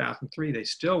in 2003, they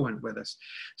still went with us.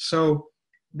 So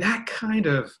that kind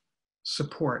of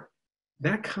support,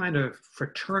 that kind of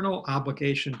fraternal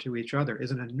obligation to each other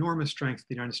is an enormous strength of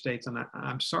the United States. And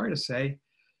I'm sorry to say,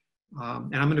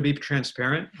 and I'm going to be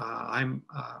transparent, I'm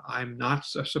not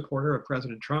a supporter of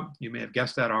President Trump. You may have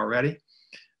guessed that already.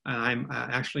 I'm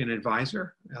actually an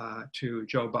advisor to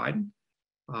Joe Biden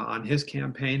on his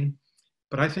campaign.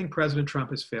 But I think President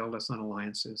Trump has failed us on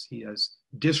alliances. He has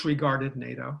disregarded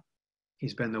NATO.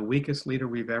 He's been the weakest leader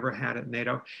we've ever had at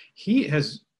NATO. He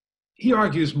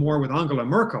argues more with Angela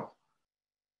Merkel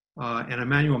and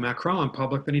Emmanuel Macron in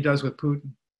public than he does with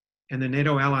Putin. And the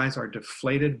NATO allies are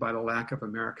deflated by the lack of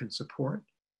American support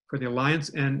for the alliance.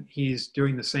 And he's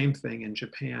doing the same thing in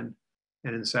Japan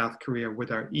and in South Korea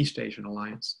with our East Asian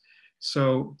alliance.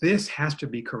 So this has to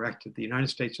be corrected. The United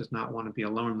States does not want to be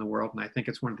alone in the world. And I think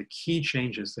it's one of the key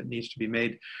changes that needs to be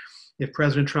made. If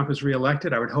President Trump is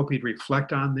reelected, I would hope he'd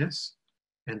reflect on this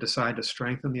and decide to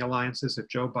strengthen the alliances. If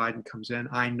Joe Biden comes in,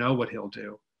 I know what he'll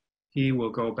do. He will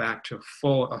go back to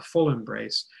a full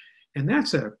embrace. And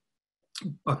that's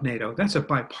of NATO. That's a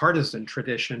bipartisan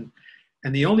tradition.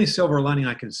 And the only silver lining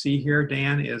I can see here,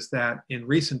 Dan, is that in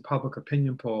recent public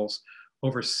opinion polls,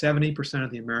 over 70%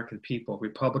 of the American people,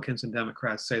 Republicans and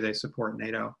Democrats, say they support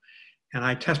NATO. And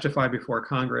I testify before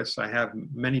Congress, I have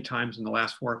many times in the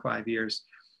last 4 or 5 years,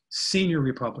 senior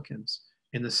Republicans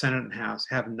in the Senate and House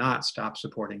have not stopped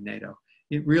supporting NATO.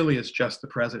 It really is just the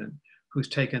president who's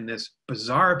taken this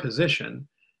bizarre position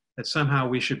that somehow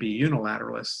we should be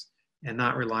unilateralists and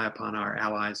not rely upon our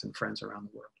allies and friends around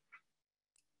the world.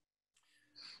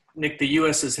 Nick, the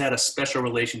U.S. has had a special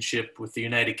relationship with the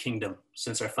United Kingdom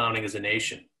since our founding as a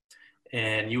nation.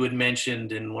 And you had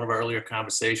mentioned in one of our earlier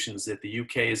conversations that the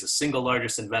U.K. is the single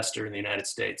largest investor in the United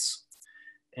States.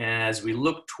 As we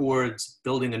look towards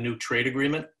building a new trade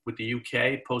agreement with the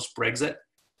U.K. post-Brexit,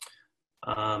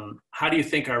 how do you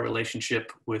think our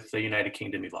relationship with the United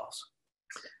Kingdom evolves?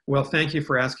 Well, thank you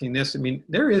for asking this. I mean,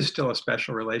 there is still a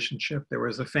special relationship. There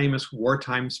was a famous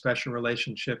wartime special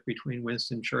relationship between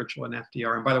Winston Churchill and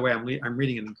FDR. And by the way, I'm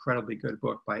reading an incredibly good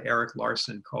book by Eric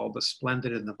Larson called The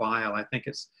Splendid and the Vile. I think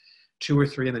it's 2 or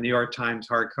 3 in the New York Times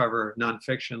hardcover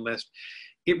nonfiction list.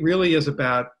 It really is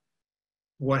about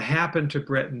what happened to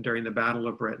Britain during the Battle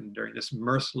of Britain, during this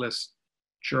merciless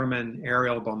German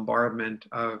aerial bombardment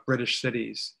of British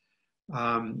cities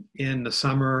in the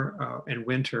summer and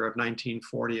winter of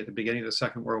 1940 at the beginning of the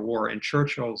Second World War, and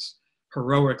Churchill's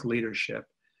heroic leadership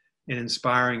in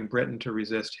inspiring Britain to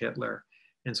resist Hitler.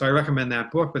 And so I recommend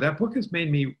that book, but that book has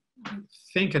made me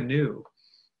think anew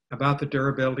about the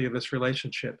durability of this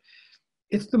relationship.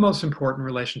 It's the most important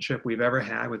relationship we've ever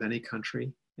had with any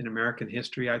country in American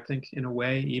history, I think, in a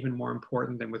way, even more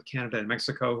important than with Canada and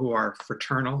Mexico, who are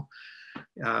fraternal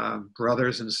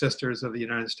brothers and sisters of the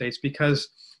United States, because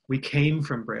we came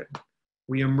from Britain.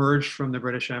 We emerged from the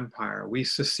British Empire. We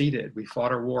seceded. We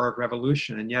fought a war of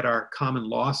revolution, and yet our common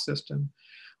law system,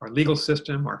 our legal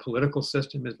system, our political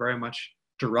system is very much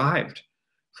derived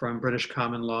from British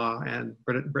common law and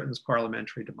Britain's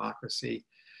parliamentary democracy.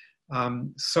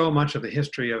 So much of the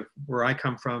history of where I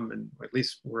come from, and at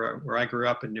least where I grew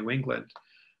up in New England,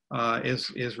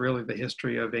 is really the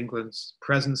history of England's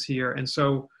presence here. And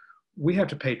so we have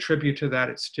to pay tribute to that.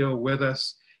 It's still with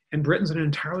us. And Britain's in an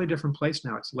entirely different place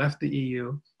now. It's left the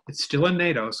EU. It's still in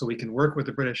NATO, so we can work with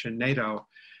the British in NATO.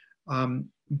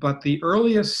 But the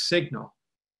earliest signal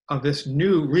of this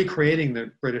new recreating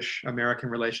the British-American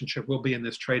relationship will be in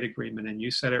this trade agreement. And you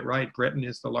said it right, Britain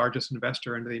is the largest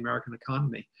investor into the American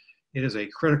economy. It is a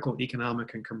critical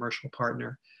economic and commercial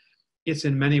partner. It's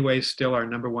in many ways still our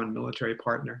 #1 military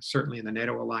partner. Certainly in the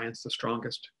NATO alliance, the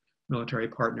strongest military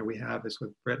partner we have is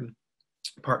with Britain,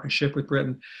 partnership with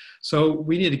Britain. So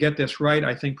we need to get this right.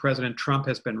 I think President Trump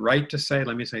has been right to say,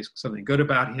 let me say something good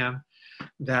about him,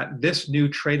 that this new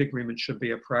trade agreement should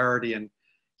be a priority. And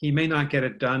he may not get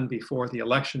it done before the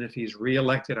election. If he's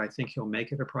reelected, I think he'll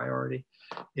make it a priority.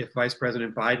 If Vice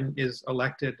President Biden is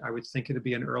elected, I would think it would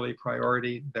be an early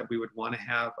priority that we would want to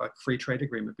have a free trade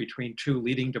agreement between two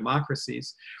leading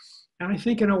democracies. And I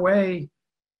think in a way,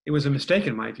 it was a mistake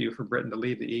in my view for Britain to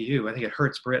leave the EU. I think it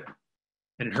hurts Britain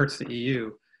and it hurts the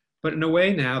EU. But in a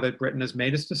way now that Britain has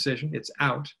made its decision, it's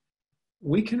out,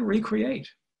 we can recreate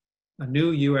a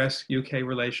new US-UK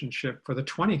relationship for the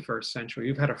 21st century.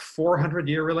 You've had a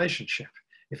 400-year relationship,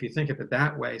 if you think of it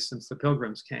that way, since the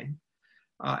Pilgrims came.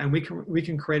 And we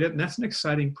can create it, and that's an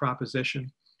exciting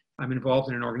proposition. I'm involved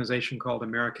in an organization called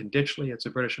American Ditchley. It's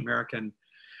a British-American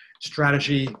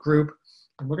strategy group,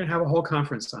 and we're gonna have a whole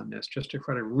conference on this just to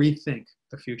try to rethink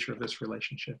the future of this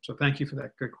relationship. So thank you for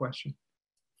that good question.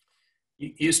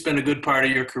 You spent a good part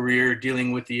of your career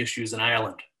dealing with the issues in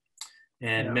Ireland.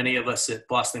 And many of us at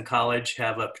Boston College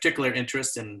have a particular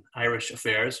interest in Irish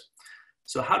affairs.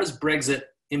 So how does Brexit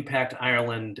impact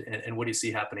Ireland, and what do you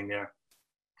see happening there?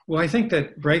 Well, I think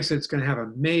that Brexit's going to have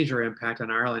a major impact on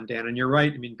Ireland, Dan. And you're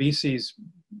right. I mean, BC's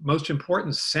most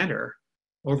important center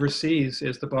overseas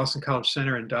is the Boston College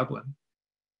Center in Dublin.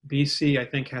 BC, I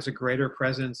think, has a greater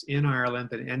presence in Ireland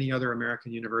than any other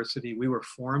American university. We were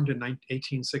formed in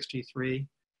 1863,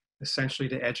 essentially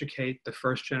to educate the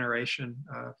first generation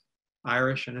of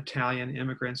Irish and Italian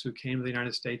immigrants who came to the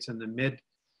United States in the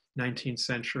mid-19th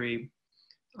century.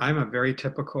 I'm a very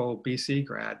typical BC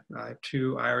grad. I have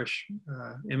two Irish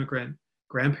immigrant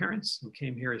grandparents who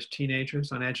came here as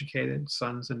teenagers, uneducated,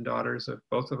 sons and daughters of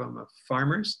both of them of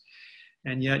farmers.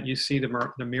 And yet you see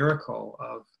the miracle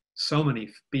of so many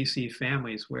BC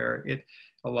families where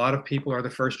a lot of people are the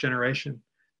first generation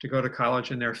to go to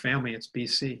college in their family. It's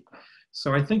BC.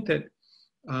 So I think that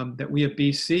that we at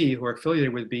BC, who are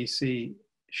affiliated with BC,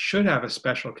 should have a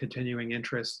special continuing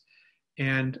interest.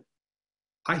 And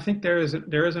I think there is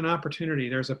an opportunity,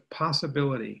 there's a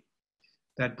possibility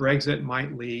that Brexit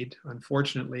might lead,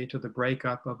 unfortunately, to the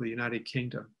breakup of the United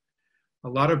Kingdom. A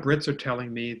lot of Brits are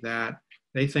telling me that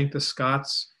they think the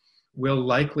Scots will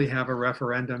likely have a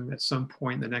referendum at some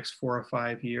point in the next 4 or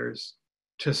 5 years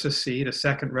to secede, a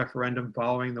second referendum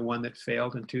following the one that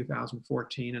failed in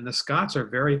 2014. And the Scots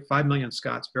are 5 million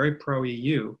Scots, very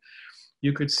pro-EU.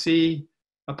 You could see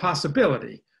a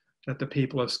possibility that the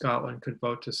people of Scotland could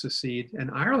vote to secede. And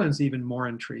Ireland's even more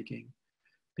intriguing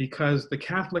because the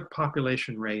Catholic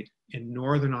population rate in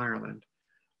Northern Ireland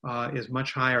is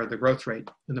much higher. The growth rate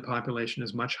in the population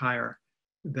is much higher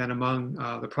than among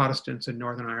the Protestants in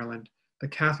Northern Ireland. The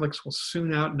Catholics will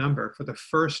soon outnumber, for the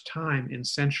first time in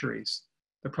centuries,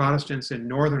 the Protestants in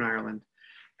Northern Ireland.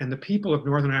 And the people of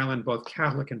Northern Ireland, both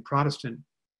Catholic and Protestant,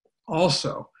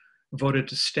 also voted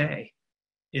to stay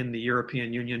in the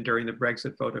European Union during the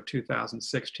Brexit vote of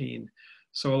 2016.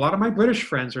 So a lot of my British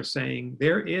friends are saying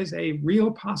there is a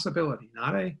real possibility,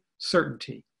 not a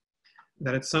certainty,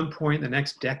 that at some point in the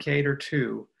next decade or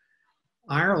two,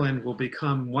 Ireland will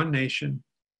become one nation,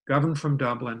 governed from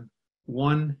Dublin,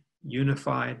 one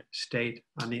unified state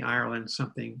on the island,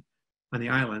 something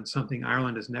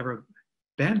Ireland has never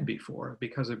been before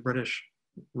because of British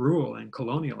rule and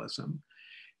colonialism.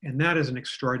 And that is an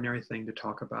extraordinary thing to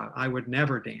talk about. I would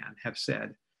never, Dan, have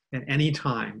said at any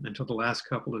time until the last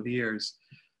couple of years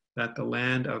that the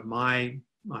land of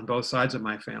on both sides of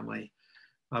my family,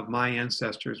 of my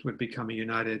ancestors, would become a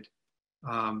united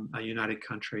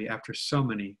country after so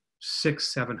many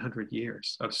 600-700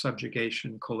 years of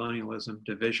subjugation, colonialism,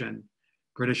 division,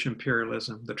 British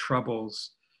imperialism, the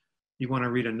Troubles. You want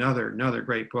to read another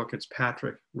great book, it's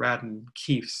Patrick Radden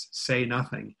Keefe's Say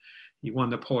Nothing. He won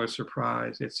the Pulitzer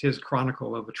Prize. It's his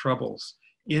chronicle of the Troubles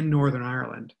in Northern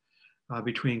Ireland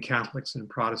between Catholics and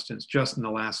Protestants just in the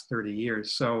last 30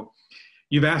 years. So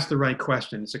you've asked the right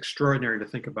question. It's extraordinary to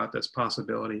think about this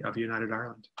possibility of United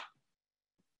Ireland.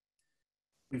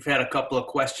 We've had a couple of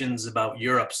questions about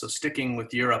Europe. So sticking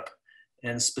with Europe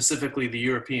and specifically the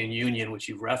European Union, which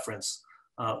you've referenced,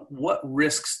 what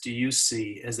risks do you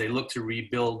see as they look to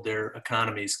rebuild their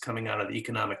economies coming out of the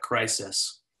economic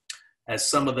crisis, as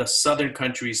some of the southern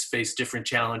countries face different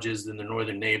challenges than their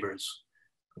northern neighbors?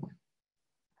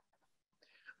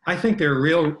 I think there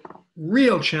are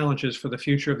real challenges for the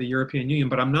future of the European Union,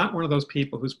 but I'm not one of those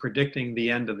people who's predicting the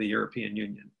end of the European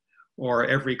Union or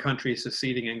every country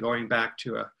seceding and going back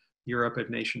to a Europe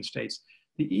of nation states.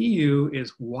 The EU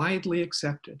is widely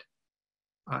accepted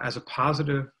as a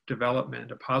positive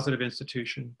development, a positive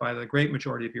institution by the great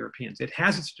majority of Europeans. It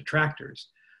has its detractors.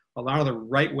 A lot of the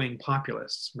right-wing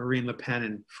populists, Marine Le Pen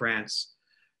in France,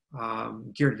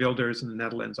 Geert Wilders in the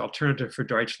Netherlands, Alternative for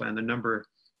Deutschland, the number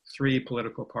 3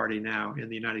 political party now in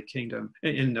the United Kingdom,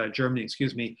 in Germany,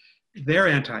 excuse me, they're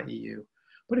anti-EU.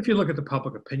 But if you look at the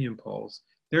public opinion polls,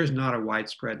 there's not a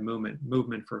widespread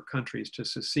movement for countries to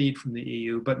secede from the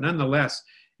EU, but nonetheless,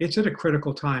 it's at a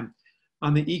critical time.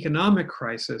 On the economic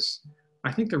crisis,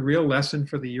 I think the real lesson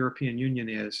for the European Union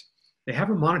is they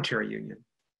have a monetary union,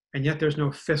 and yet there's no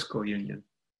fiscal union,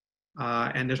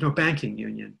 and there's no banking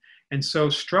union. And so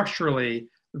structurally,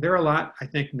 they're a lot, I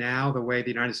think now, the way the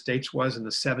United States was in the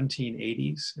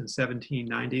 1780s and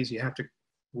 1790s. You have to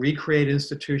recreate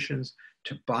institutions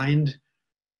to bind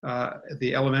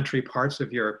the elementary parts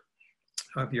of your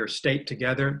state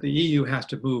together. The EU has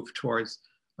to move towards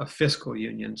a fiscal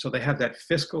union. So they have that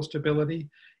fiscal stability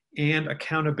and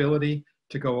accountability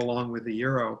to go along with the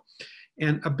euro.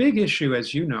 And a big issue,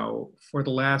 as you know, for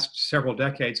the last several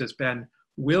decades has been,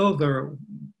 will the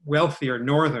wealthier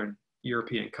northern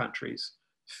European countries,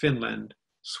 Finland,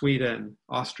 Sweden,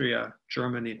 Austria,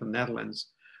 Germany, the Netherlands,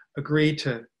 agree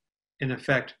to, in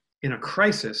effect, in a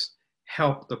crisis,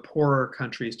 help the poorer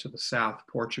countries to the south,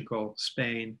 Portugal,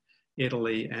 Spain,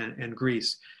 Italy, and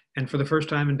Greece. And for the first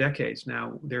time in decades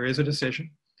now, there is a decision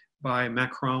by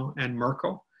Macron and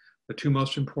Merkel, the 2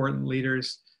 most important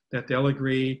leaders, that they'll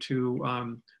agree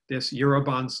to this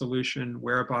Eurobond solution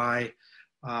whereby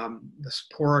the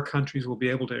poorer countries will be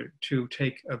able to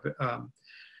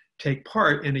take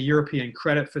part in a European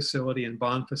credit facility and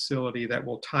bond facility that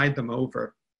will tide them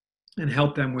over and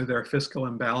help them with their fiscal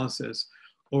imbalances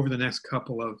over the next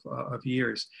couple of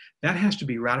years. That has to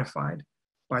be ratified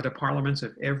by the parliaments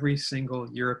of every single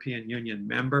European Union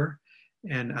member.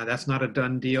 And that's not a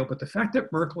done deal. But the fact that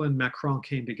Merkel and Macron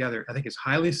came together, I think is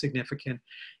highly significant.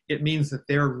 It means that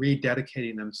they're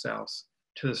rededicating themselves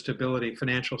to the stability,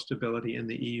 financial stability in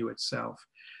the EU itself.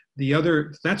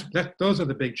 Those are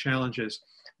the big challenges.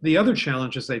 The other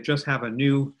challenge is they just have a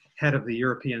new head of the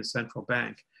European Central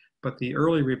Bank. But the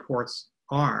early reports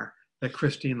are that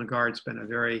Christine Lagarde's been a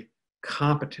very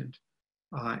competent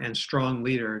and strong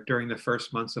leader during the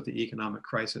first months of the economic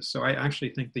crisis. So I actually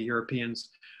think the Europeans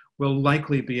will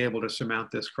likely be able to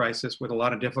surmount this crisis with a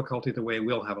lot of difficulty, the way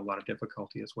we'll have a lot of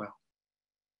difficulty as well.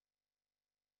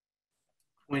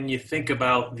 When you think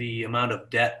about the amount of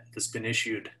debt that's been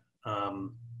issued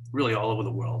really all over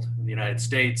the world, in the United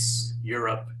States,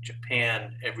 Europe,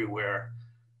 Japan, everywhere,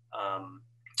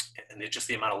 and it's just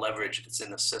the amount of leverage that's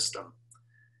in the system.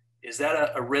 Is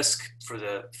that a risk for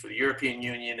the European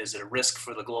Union? Is it a risk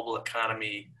for the global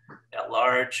economy at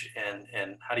large?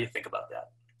 And how do you think about that?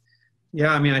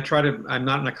 Yeah, I mean, I'm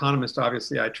not an economist,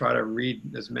 obviously. I try to read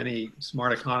as many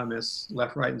smart economists,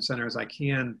 left, right, and center as I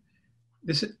can.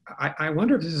 I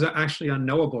wonder if this is actually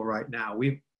unknowable right now.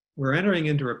 We're entering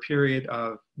into a period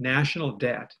of national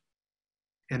debt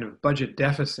and of budget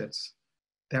deficits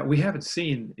that we haven't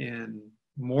seen in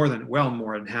more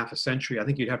than half a century. I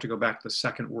think you'd have to go back to the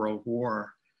Second World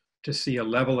War to see a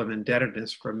level of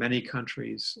indebtedness for many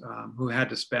countries who had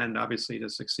to spend, obviously, to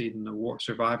succeed in the war,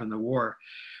 survive in the war.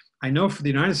 I know for the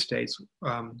United States,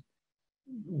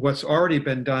 what's already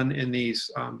been done in these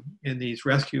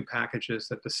rescue packages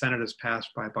that the Senate has passed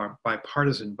by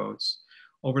bipartisan votes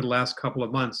over the last couple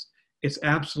of months, it's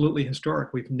absolutely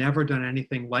historic. We've never done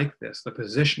anything like this. The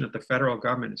position that the federal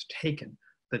government has taken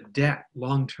the debt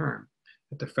long-term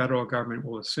that the federal government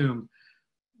will assume,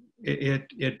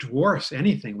 it dwarfs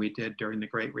anything we did during the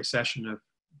Great Recession of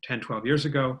 10, 12 years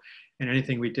ago, and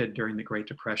anything we did during the Great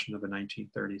Depression of the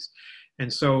 1930s.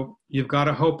 And so you've got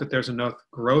to hope that there's enough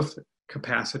growth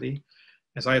capacity,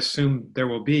 as I assume there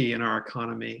will be in our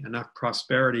economy, enough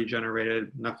prosperity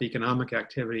generated, enough economic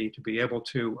activity to be able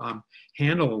to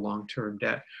handle a long-term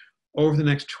debt over the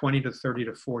next 20 to 30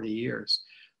 to 40 years.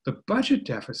 The budget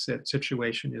deficit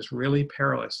situation is really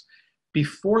perilous.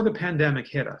 Before the pandemic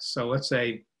hit us, so let's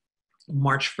say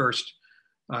March 1st,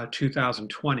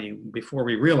 2020, before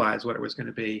we realized what it was going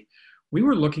to be, we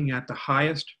were looking at the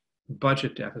highest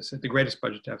budget deficit, the greatest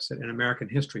budget deficit in American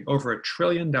history, over $1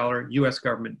 trillion US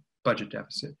government budget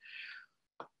deficit.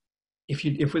 If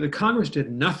the Congress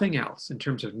did nothing else in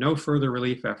terms of no further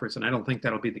relief efforts, and I don't think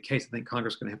that'll be the case, I think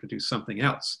Congress is going to have to do something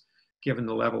else, given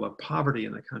the level of poverty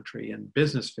in the country and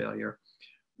business failure.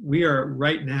 We are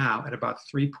right now at about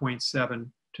 $3.7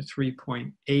 to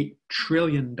 $3.8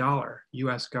 trillion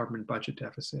US government budget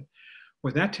deficit.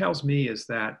 What that tells me is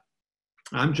that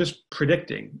I'm just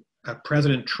predicting a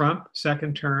President Trump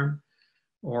second term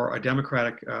or a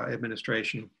Democratic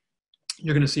administration,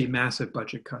 you're going to see massive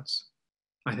budget cuts.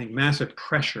 I think massive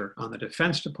pressure on the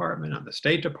Defense Department, on the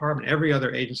State Department, every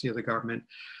other agency of the government.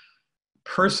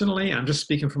 Personally, I'm just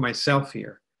speaking for myself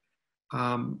here,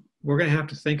 we're going to have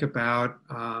to think about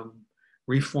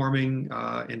reforming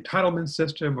entitlement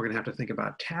system. We're going to have to think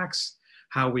about tax,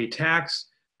 how we tax,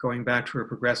 going back to a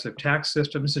progressive tax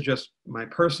system. This is just my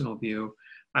personal view.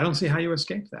 I don't see how you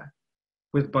escape that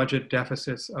with budget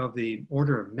deficits of the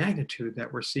order of magnitude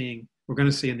that we're going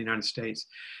to see in the United States.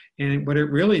 And what it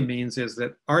really means is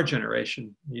that our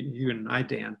generation, you and I,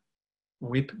 Dan,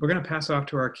 we're going to pass off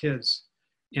to our kids,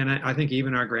 and I think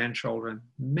even our grandchildren,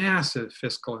 massive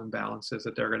fiscal imbalances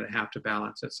that they're going to have to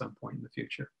balance at some point in the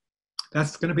future.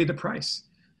 That's going to be the price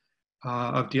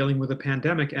of dealing with a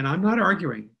pandemic. And I'm not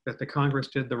arguing that the Congress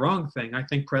did the wrong thing. I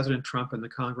think President Trump and the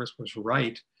Congress was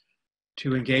right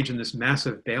to engage in this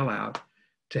massive bailout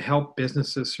to help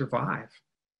businesses survive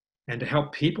and to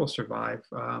help people survive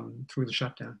through the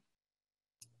shutdown.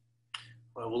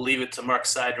 Well, we'll leave it to Mark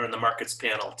Seidner and the markets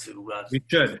panel to we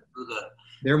should.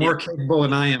 They're more capable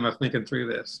than I am of thinking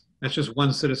through this. That's just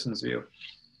one citizen's view.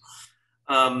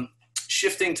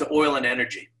 Shifting to oil and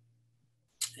energy.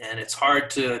 And it's hard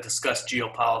to discuss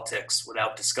geopolitics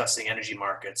without discussing energy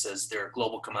markets, as they're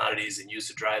global commodities and used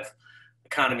to drive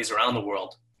economies around the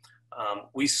world.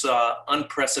 We saw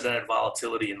unprecedented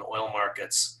volatility in the oil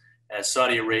markets as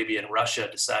Saudi Arabia and Russia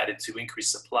decided to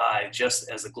increase supply just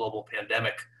as the global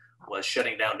pandemic was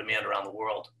shutting down demand around the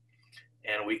world.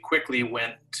 And we quickly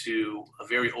went to a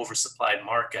very oversupplied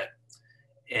market.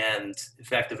 And in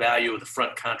fact, the value of the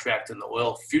front contract in the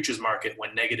oil futures market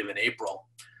went negative in April,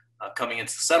 coming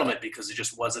into the settlement because there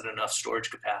just wasn't enough storage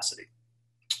capacity.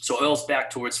 So oil's back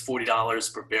towards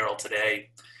 $40 per barrel today.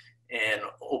 And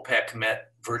OPEC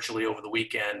met virtually over the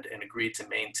weekend and agreed to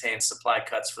maintain supply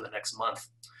cuts for the next month.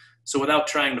 So without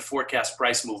trying to forecast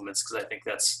price movements, because I think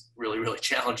that's really, really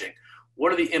challenging,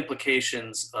 what are the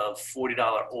implications of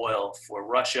 $40 oil for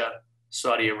Russia,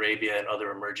 Saudi Arabia, and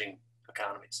other emerging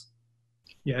economies?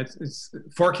 Yeah, it's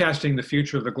forecasting the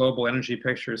future of the global energy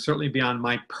picture is certainly beyond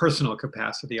my personal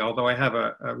capacity, although I have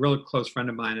a really close friend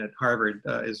of mine at Harvard,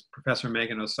 is Professor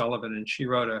Megan O'Sullivan, and she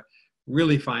wrote a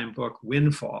really fine book,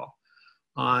 Windfall,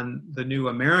 on the new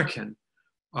American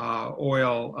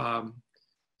oil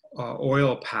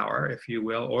power, if you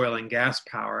will, oil and gas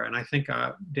power. And I think,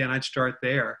 Dan, I'd start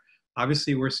there.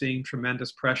 Obviously, we're seeing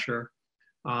tremendous pressure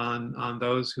on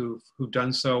those who've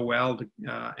done so well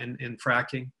in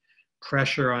fracking,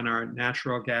 pressure on our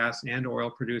natural gas and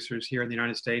oil producers here in the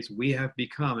United States. We have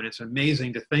become, and it's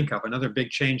amazing to think of, another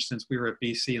big change since we were at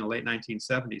BC in the late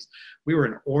 1970s. We were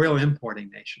an oil importing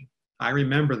nation. I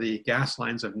remember the gas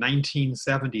lines of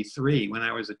 1973 when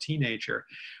I was a teenager,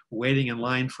 waiting in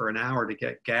line for an hour to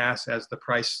get gas as the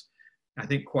price, I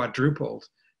think, quadrupled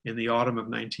in the autumn of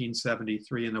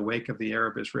 1973 in the wake of the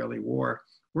Arab-Israeli war.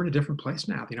 We're in a different place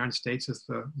now. The United States is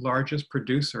the largest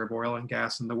producer of oil and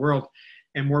gas in the world.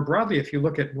 And more broadly, if you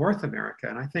look at North America,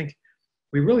 and I think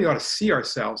we really ought to see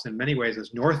ourselves in many ways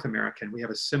as North American. We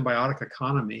have a symbiotic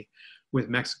economy with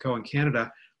Mexico and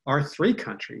Canada. Our three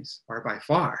countries are by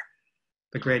far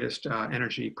the greatest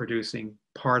energy producing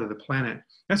part of the planet.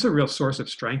 That's a real source of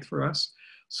strength for us.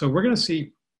 So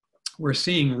we're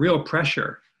seeing real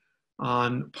pressure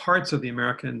on parts of the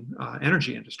American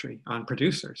energy industry, on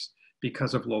producers,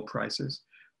 because of low prices.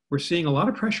 We're seeing a lot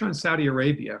of pressure on Saudi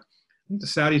Arabia. I think the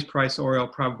Saudis price oil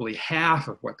probably half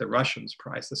of what the Russians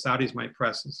price. The Saudis might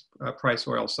price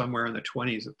oil somewhere in the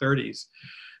 20s or 30s.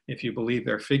 if you believe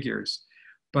their figures.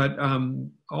 But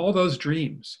all those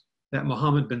dreams that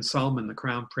Mohammed bin Salman, the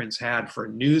crown prince, had for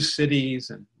new cities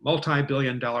and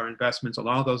multi-billion-dollar investments, a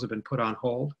lot of those have been put on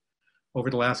hold over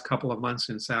the last couple of months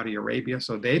in Saudi Arabia.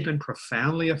 So they've been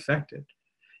profoundly affected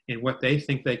in what they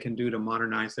think they can do to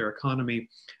modernize their economy.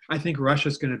 I think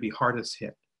Russia's going to be hardest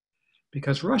hit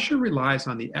because Russia relies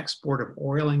on the export of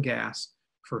oil and gas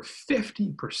for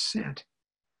 50%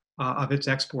 of its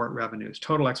export revenues,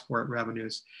 total export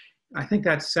revenues. I think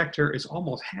that sector is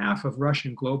almost half of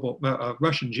Russian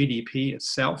GDP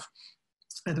itself.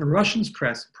 And the Russians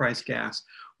price gas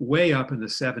way up in the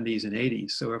 70s and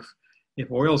 80s. So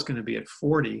if oil is going to be at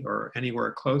 40 or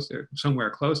anywhere close to, somewhere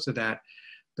close to that,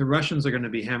 the Russians are going to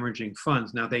be hemorrhaging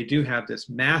funds. Now they do have this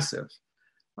massive,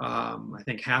 I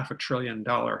think $500 billion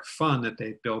fund that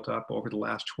they've built up over the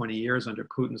last 20 years under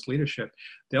Putin's leadership.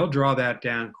 They'll draw that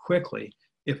down quickly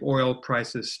if oil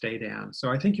prices stay down.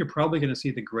 So I think you're probably going to see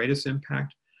the greatest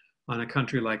impact on a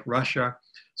country like Russia.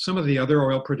 Some of the other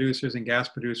oil producers and gas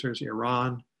producers,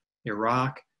 Iran,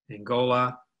 Iraq,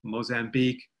 Angola,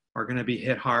 Mozambique, are going to be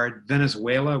hit hard.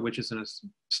 Venezuela, which is in a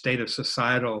state of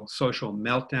societal, social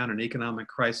meltdown and economic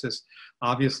crisis,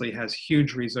 obviously has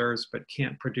huge reserves, but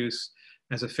can't produce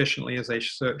as efficiently as they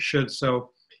should.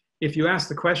 So if you ask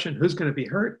the question, who's going to be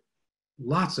hurt?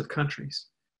 Lots of countries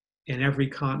in every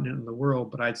continent in the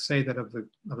world. But I'd say that of the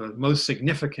most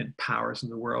significant powers in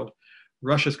the world,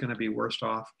 Russia's going to be worst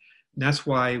off. And that's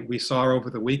why we saw over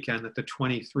the weekend that the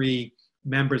 23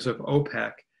 members of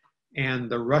OPEC and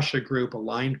the Russia group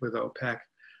aligned with OPEC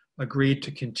agreed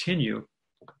to continue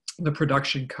the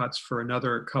production cuts for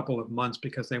another couple of months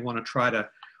because they want to try to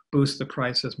boost the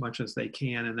price as much as they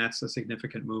can. And that's a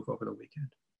significant move over the weekend.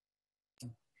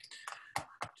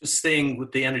 Just staying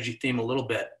with the energy theme a little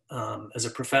bit, as a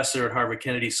professor at Harvard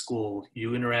Kennedy School,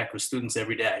 you interact with students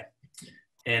every day.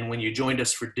 And when you joined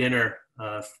us for dinner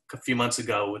a few months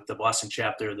ago with the Boston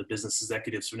chapter of the Business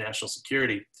Executives for National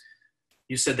Security,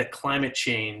 you said that climate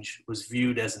change was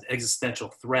viewed as an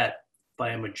existential threat by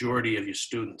a majority of your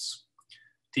students.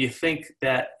 Do you think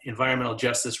that environmental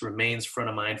justice remains front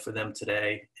of mind for them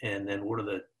today? And then what are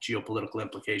the geopolitical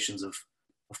implications of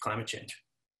climate change?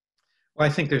 Well,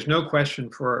 I think there's no question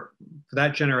for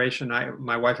that generation.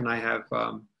 My wife and I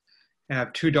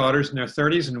have two daughters in their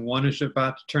 30s, and one is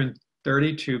about to turn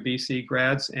 30, two BC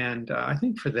grads. And I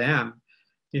think for them,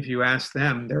 if you ask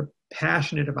them, they're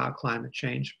passionate about climate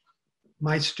change.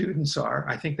 My students are.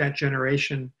 I think that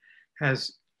generation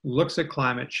looks at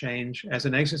climate change as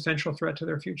an existential threat to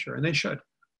their future, and they should.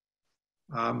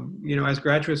 As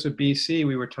graduates of BC,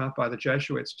 we were taught by the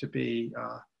Jesuits to be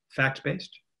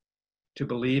fact-based, to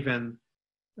believe in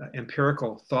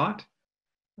empirical thought,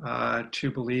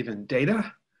 to believe in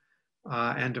data,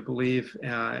 and to believe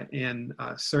in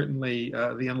certainly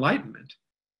the Enlightenment.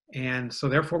 And so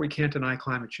therefore we can't deny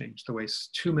climate change the way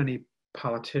too many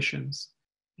politicians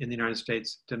in the United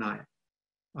States deny it.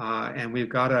 And we've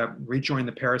got to rejoin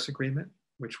the Paris Agreement,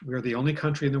 which we're the only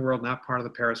country in the world not part of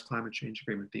the Paris Climate Change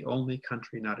Agreement, the only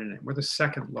country not in it. We're the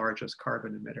second largest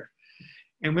carbon emitter.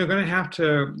 And we're going to have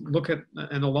to look at,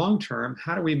 in the long term,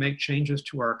 how do we make changes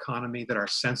to our economy that are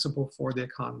sensible for the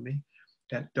economy,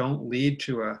 that don't lead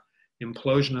to an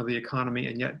implosion of the economy,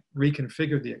 and yet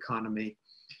reconfigure the economy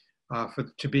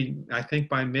to be, I think,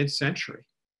 by mid-century,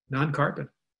 non-carbon,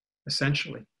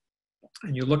 essentially.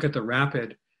 And you look at the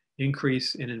rapid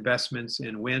increase in investments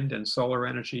in wind and solar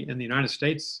energy in the United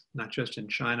States, not just in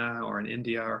China or in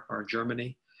India or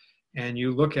Germany. And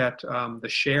you look at the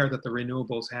share that the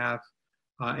renewables have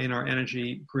in our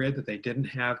energy grid that they didn't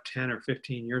have 10 or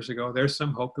 15 years ago. There's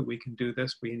some hope that we can do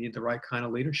this. We need the right kind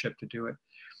of leadership to do it.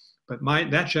 But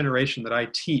that generation that I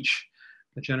teach,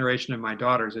 the generation of my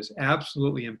daughters, is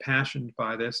absolutely impassioned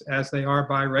by this, as they are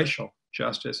by racial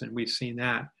justice. And we've seen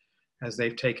that as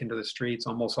they've taken to the streets,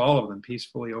 almost all of them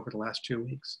peacefully over the last 2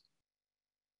 weeks.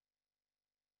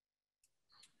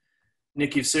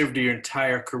 Nick, you've served your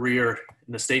entire career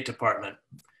in the State Department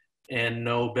and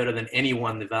know better than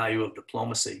anyone the value of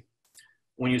diplomacy.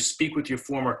 When you speak with your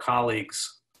former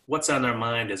colleagues, what's on their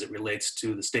mind as it relates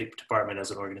to the State Department as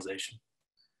an organization?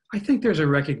 I think there's a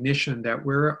recognition that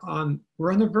we're on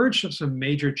the verge of some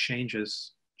major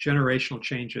changes, generational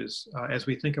changes, as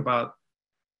we think about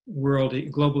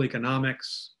global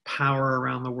economics, power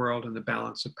around the world, and the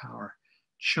balance of power.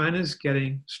 China's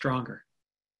getting stronger.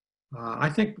 I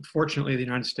think, fortunately, the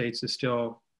United States is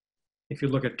still, if you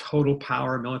look at total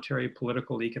power, military,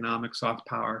 political, economic, soft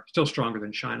power, still stronger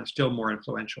than China, still more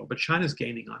influential. But China's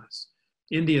gaining on us.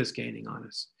 India's gaining on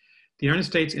us. The United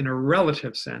States, in a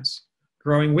relative sense,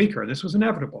 growing weaker. And this was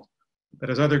inevitable. But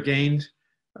as others gained,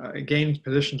 gained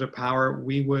positions of power,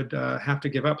 we would have to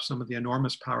give up some of the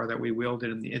enormous power that we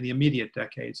wielded in the immediate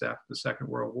decades after the Second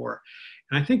World War.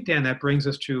 And I think, Dan, that brings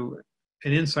us to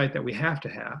an insight that we have to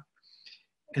have.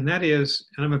 And that is,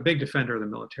 and I'm a big defender of the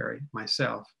military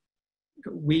myself,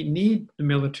 we need the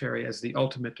military as the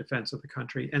ultimate defense of the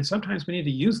country. And sometimes we need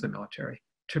to use the military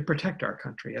to protect our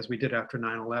country, as we did after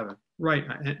 9/11. Right,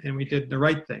 and we did the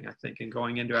right thing, I think, in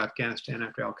going into Afghanistan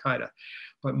after Al-Qaeda.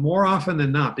 But more often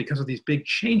than not, because of these big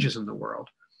changes in the world,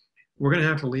 we're going to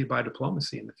have to lead by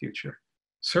diplomacy in the future.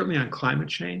 Certainly on climate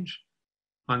change,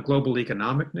 on global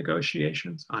economic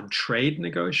negotiations, on trade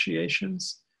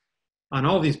negotiations, on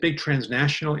all these big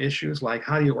transnational issues like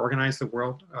how do you organize the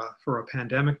world for a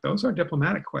pandemic. Those are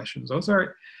diplomatic questions. Those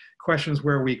are questions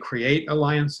where we create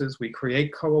alliances, we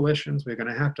create coalitions. We're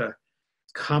going to have to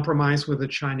compromise with the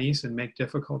Chinese and make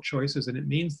difficult choices. And it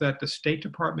means that the State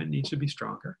Department needs to be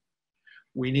stronger.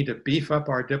 We need to beef up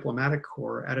our diplomatic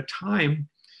corps at a time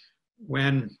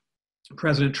when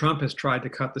President Trump has tried to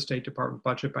cut the State Department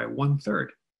budget by 1/3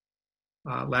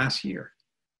 last year.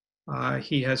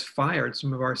 He has fired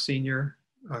some of our senior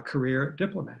career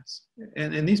diplomats.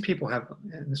 And these people have,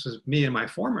 and this is me and my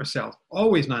former self,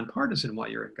 always nonpartisan while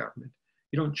you're in government.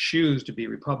 You don't choose to be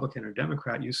Republican or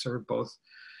Democrat, you serve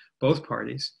both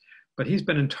parties. But he's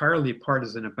been entirely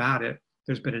partisan about it.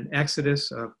 There's been an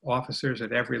exodus of officers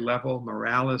at every level.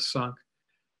 Morale is sunk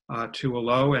to a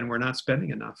low, and we're not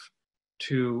spending enough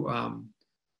to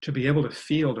be able to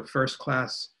field a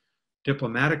first-class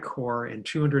diplomatic corps in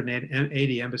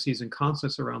 280 embassies and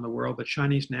consulates around the world. The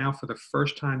Chinese now, for the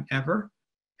first time ever,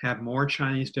 have more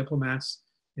Chinese diplomats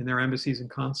in their embassies and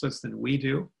consulates than we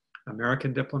do,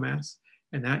 American diplomats.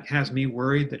 And that has me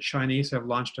worried. The Chinese have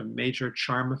launched a major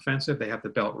charm offensive. They have the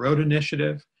Belt Road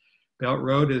Initiative. Belt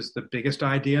Road is the biggest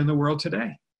idea in the world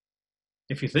today.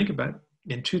 If you think about it,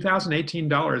 in 2018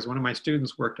 dollars, one of my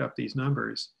students worked up these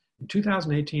numbers. In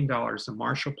 2018 dollars, the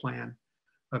Marshall Plan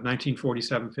of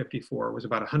 1947-54 was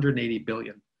about $180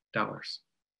 billion.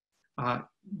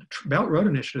 Belt Road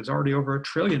Initiative is already over $1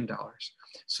 trillion.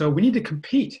 So we need to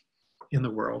compete in the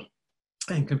world,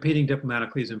 and competing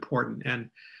diplomatically is important.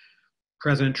 And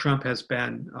President Trump has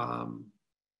been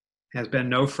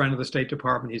no friend of the State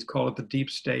Department. He's called it the deep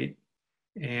state,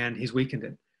 and he's weakened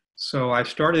it. So I've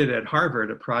started at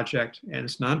Harvard a project, and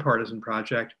it's a nonpartisan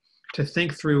project, to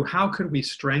think through how could we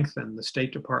strengthen the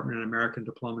State Department and American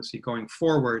diplomacy going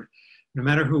forward, no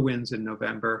matter who wins in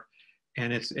November.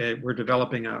 And we're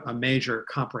developing a major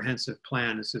comprehensive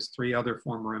plan. This is 3 other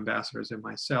former ambassadors and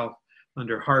myself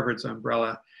under Harvard's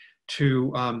umbrella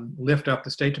to lift up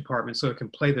the State Department so it can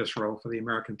play this role for the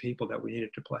American people that we need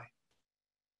it to play.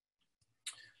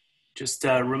 Just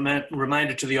a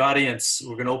reminder to the audience,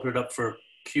 we're going to open it up for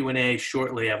Q&A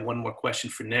shortly. I have one more question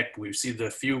for Nick. We received a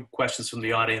few questions from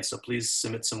the audience, so please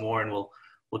submit some more and we'll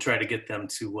try to get them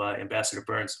to Ambassador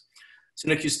Burns. So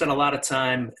Nick, you spent a lot of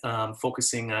time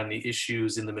focusing on the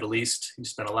issues in the Middle East. You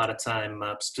spent a lot of time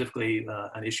specifically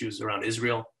on issues around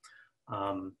Israel.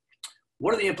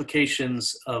 What are the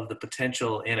implications of the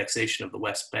potential annexation of the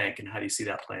West Bank, and how do you see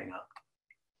that playing out?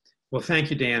 Well,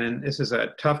 thank you, Dan. And this is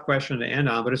a tough question to end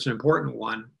on, but it's an important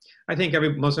one. I think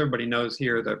most everybody knows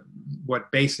here that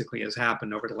what basically has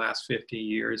happened over the last 50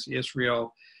 years.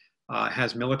 Israel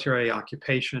has military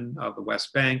occupation of the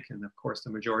West Bank, and of course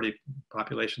the majority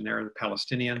population there are the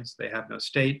Palestinians. They have no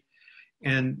state.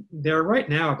 And there are right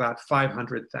now about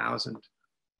 500,000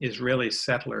 Israeli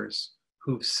settlers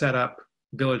who've set up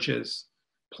villages,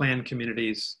 planned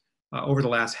communities over the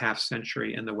last half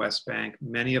century in the West Bank.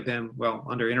 Many of them, well,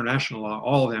 under international law,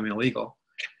 all of them illegal.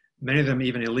 Many of them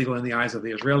even illegal in the eyes of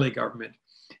the Israeli government.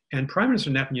 And Prime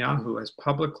Minister Netanyahu has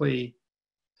publicly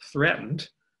threatened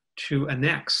to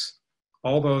annex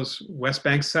all those West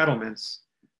Bank settlements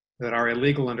that are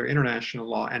illegal under international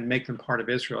law and make them part of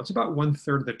Israel. It's about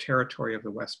 1/3 of the territory of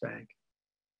the West Bank.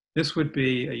 This would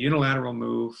be a unilateral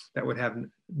move that would have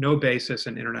no basis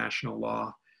in international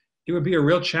law. It would be a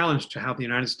real challenge to how the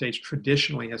United States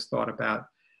traditionally has thought about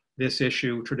this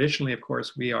issue. Traditionally, of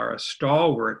course, we are a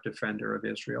stalwart defender of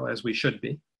Israel, as we should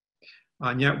be.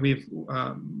 And yet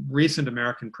recent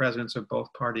American presidents of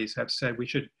both parties have said we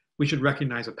should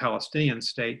recognize a Palestinian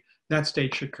state. That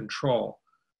state should control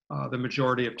the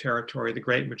majority of territory, the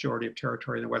great majority of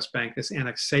territory in the West Bank. This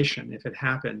annexation, if it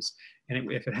happens,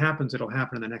 and if it happens, it'll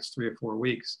happen in the next 3 or 4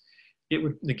 weeks, it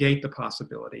would negate the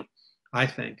possibility, I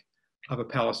think, of a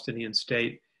Palestinian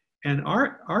state. And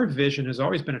our vision has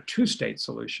always been a 2-state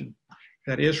solution,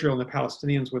 that Israel and the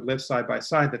Palestinians would live side by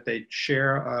side, that they'd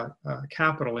share a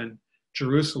capital in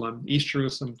Jerusalem, East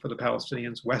Jerusalem for the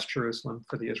Palestinians, West Jerusalem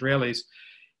for the Israelis.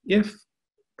 If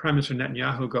Prime Minister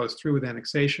Netanyahu goes through with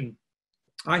annexation,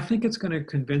 I think it's going to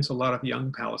convince a lot of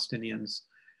young Palestinians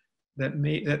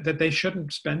that they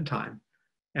shouldn't spend time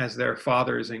as their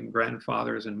fathers and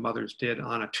grandfathers and mothers did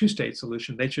on a two-state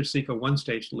solution. They should seek a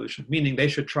one-state solution, meaning they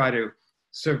should try to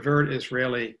subvert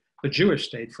the Jewish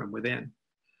state from within.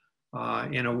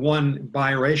 In a one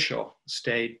biracial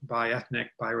state,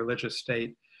 bi-ethnic, bi-religious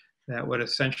state that would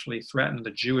essentially threaten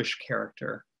the Jewish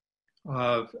character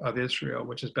of Israel,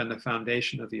 which has been the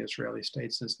foundation of the Israeli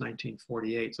state since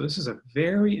 1948. So this is a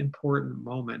very important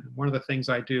moment. One of the things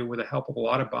I do with the help of a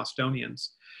lot of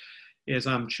Bostonians is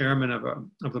I'm chairman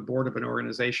of the board of an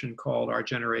organization called Our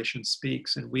Generation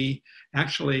Speaks, and we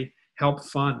actually help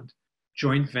fund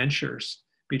joint ventures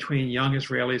between young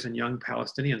Israelis and young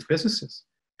Palestinians, businesses,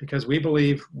 because we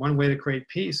believe one way to create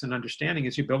peace and understanding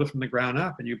is you build it from the ground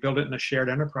up, and you build it in a shared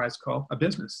enterprise called a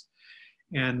business.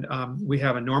 And we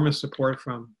have enormous support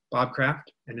from Bob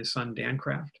Kraft and his son Dan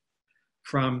Kraft,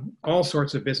 from all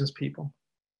sorts of business people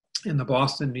in the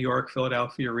Boston, New York,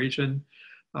 Philadelphia region.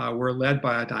 We're led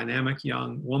by a dynamic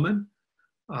young woman,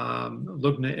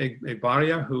 Lubna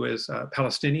Igbaria, who is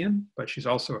Palestinian, but she's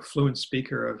also a fluent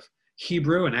speaker of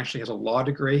Hebrew and actually has a law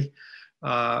degree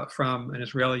from an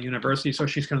Israeli university. So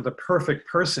she's kind of the perfect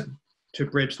person to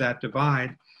bridge that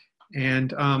divide.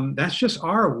 And that's just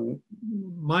our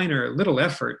minor little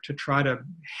effort to try to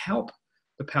help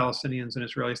the Palestinians and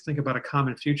Israelis think about a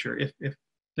common future. If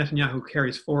Netanyahu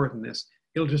carries forward in this,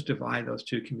 it'll just divide those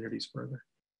two communities further.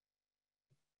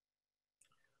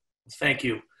 Thank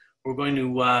you. We're going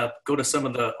to go to some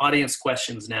of the audience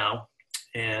questions now,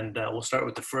 and we'll start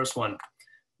with the first one.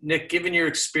 Nick, given your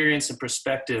experience and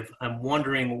perspective, I'm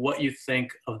wondering what you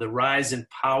think of the rise in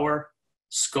power,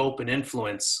 scope, and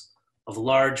influence of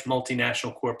large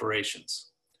multinational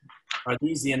corporations. Are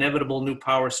these the inevitable new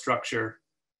power structure?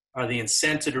 Are they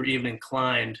incented or even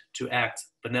inclined to act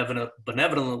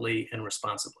benevolently and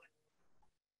responsibly?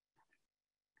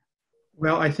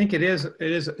 Well, I think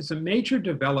it's a major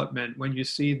development when you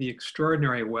see the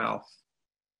extraordinary wealth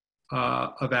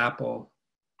of Apple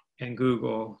and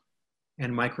Google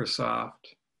and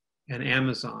Microsoft and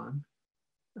Amazon.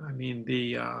 I mean,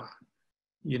 the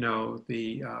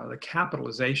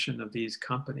capitalization of these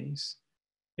companies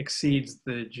exceeds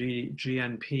the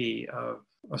GNP of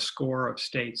a score of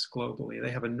states globally.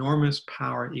 They have enormous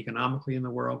power economically in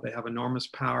the world. They have enormous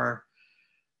power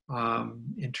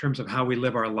in terms of how we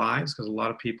live our lives, because a lot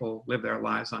of people live their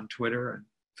lives on Twitter and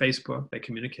Facebook. They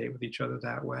communicate with each other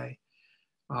that way.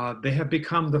 They have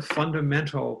become the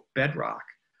fundamental bedrock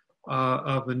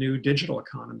of the new digital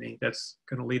economy that's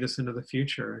going to lead us into the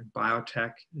future in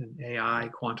biotech and AI,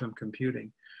 quantum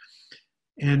computing.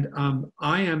 And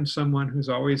I am someone who's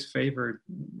always favored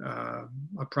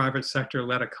a private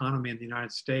sector-led economy in the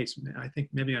United States. I think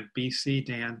maybe on BC,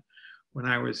 Dan, when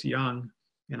I was young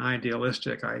and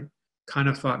idealistic, I kind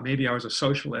of thought maybe I was a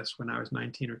socialist when I was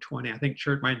 19 or 20. I think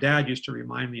my dad used to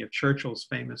remind me of Churchill's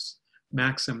famous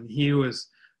maxim: he who is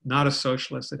not a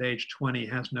socialist at age 20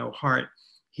 has no heart.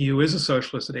 He who is a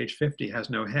socialist at age 50 has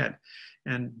no head.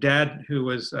 And Dad, who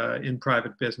was in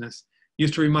private business,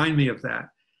 used to remind me of that.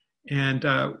 And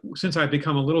since I've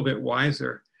become a little bit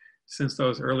wiser since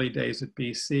those early days at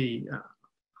BC,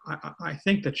 I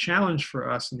think the challenge for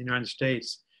us in the United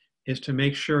States is to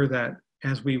make sure that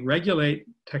as we regulate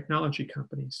technology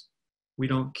companies, we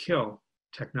don't kill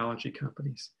technology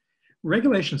companies.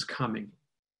 Regulation's coming.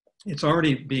 It's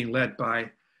already being led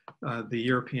by the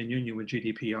European Union with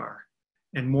GDPR.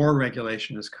 And more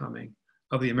regulation is coming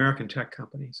of the American tech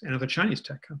companies and of the Chinese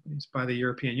tech companies by the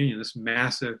European Union, this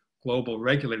massive global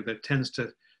regulator that tends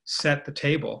to set the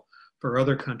table for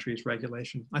other countries'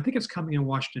 regulation. I think it's coming in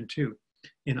Washington too,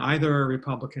 in either a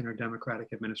Republican or Democratic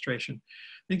administration.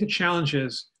 I think the challenge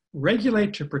is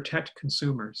regulate to protect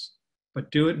consumers,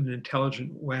 but do it in an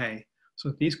intelligent way so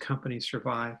that these companies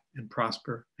survive and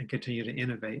prosper and continue to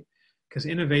innovate. Because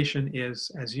innovation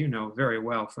is, as you know very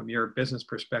well from your business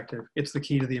perspective, it's the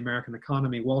key to the American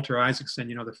economy. Walter Isaacson,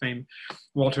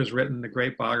 Walter's written the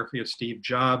great biography of Steve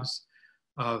Jobs,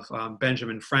 of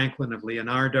Benjamin Franklin, of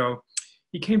Leonardo.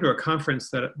 He came to a conference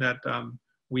that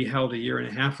we held a year and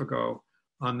a half ago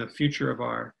on the future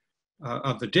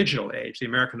of the digital age, the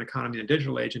American economy in the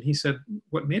digital age. And he said,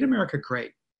 what made America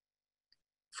great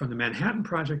from the Manhattan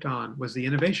Project on was the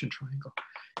innovation triangle.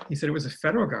 He said it was the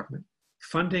federal government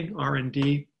funding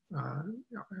R&D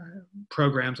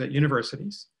programs at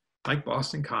universities like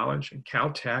Boston College and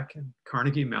Caltech and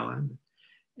Carnegie Mellon.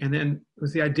 And then it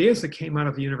was the ideas that came out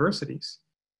of the universities,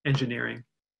 engineering,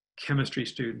 chemistry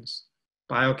students,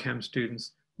 biochem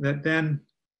students, that then,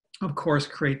 of course,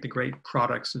 create the great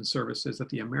products and services that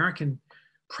the American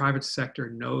private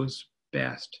sector knows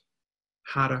best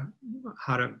how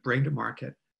to bring to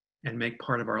market and make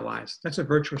part of our lives. That's a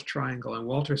virtuous triangle. And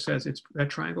Walter says that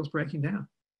triangle is breaking down.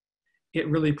 It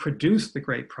really produced the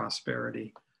great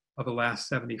prosperity of the last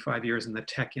 75 years in the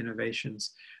tech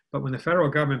innovations. But when the federal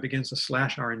government begins to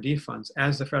slash R&D funds,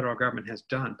 as the federal government has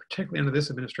done, particularly under this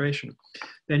administration,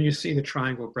 then you see the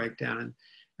triangle break down. And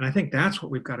I think that's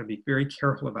what we've got to be very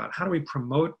careful about. How do we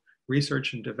promote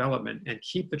research and development and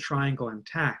keep the triangle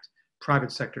intact?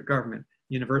 Private sector, government,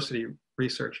 university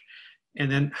research.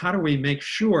 And then how do we make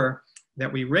sure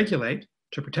that we regulate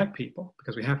to protect people,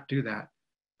 because we have to do that,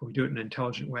 but we do it in an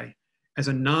intelligent way. As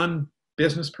a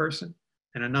non-business person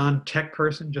and a non-tech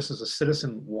person, just as a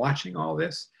citizen watching all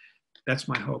this, that's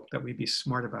my hope, that we be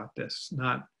smart about this.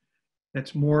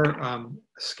 That's more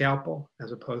scalpel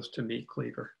as opposed to meat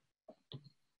cleaver.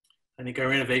 I think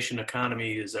our innovation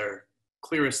economy is our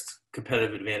clearest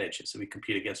competitive advantage as we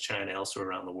compete against China elsewhere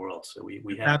around the world. So we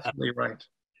have absolutely right.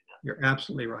 You're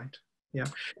absolutely right. Yeah,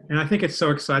 and I think it's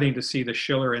so exciting to see the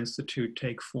Schiller Institute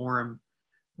take form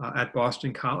at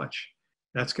Boston College.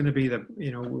 That's going to be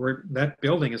that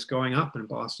building is going up in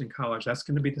Boston College. That's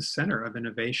going to be the center of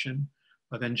innovation,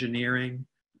 of engineering,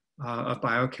 of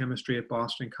biochemistry at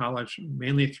Boston College,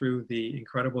 mainly through the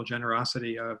incredible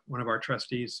generosity of one of our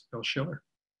trustees, Bill Schiller.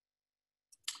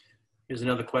 Here's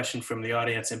another question from the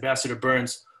audience. Ambassador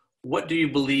Burns, what do you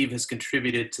believe has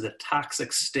contributed to the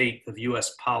toxic state of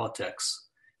US politics?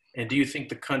 And do you think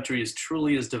the country is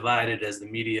truly as divided as the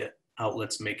media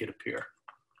outlets make it appear?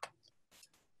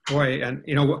 Boy, and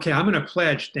okay, I'm going to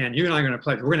pledge, Dan, you and I are going to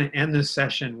pledge, we're going to end this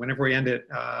session whenever we end it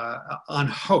on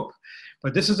hope.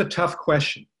 But this is a tough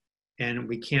question and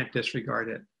we can't disregard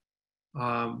it.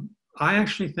 I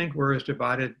actually think we're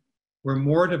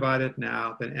more divided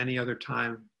now than any other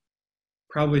time,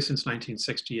 probably since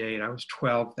 1968. I was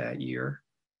 12 that year.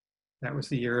 That was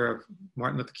the year of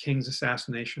Martin Luther King's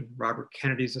assassination, Robert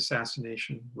Kennedy's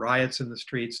assassination, riots in the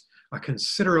streets, a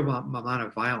considerable amount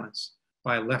of violence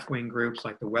by left-wing groups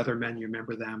like the Weathermen, you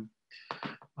remember them.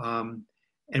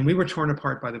 And we were torn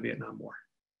apart by the Vietnam War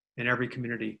in every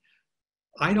community.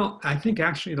 I think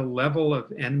actually the level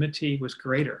of enmity was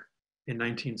greater in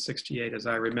 1968, as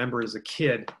I remember as a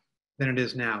kid, than it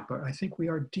is now. But I think we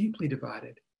are deeply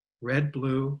divided. Red,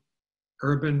 blue,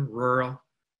 urban, rural,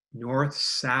 north,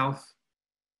 south.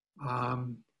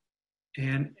 And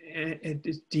it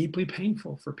is deeply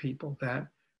painful for people that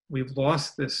we've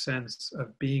lost this sense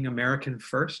of being American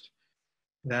first,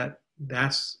 that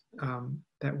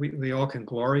we all can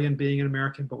glory in being an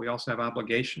American, but we also have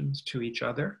obligations to each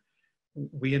other.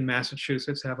 We in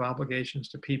Massachusetts have obligations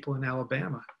to people in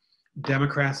Alabama.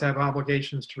 Democrats have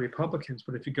obligations to Republicans,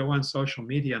 but if you go on social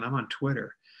media, and I'm on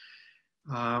Twitter,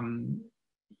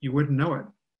 you wouldn't know it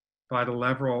by the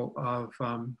level of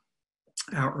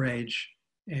outrage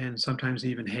and sometimes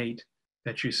even hate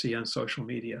that you see on social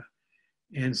media.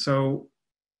 And so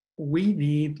we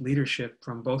need leadership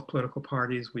from both political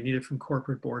parties. We need it from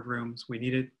corporate boardrooms. We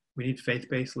need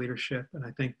faith-based leadership. And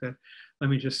I think that, let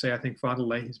me just say, I think Father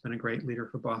Leahy's been a great leader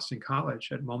for Boston College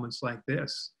at moments like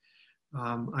this.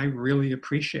 I really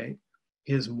appreciate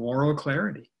his moral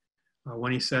clarity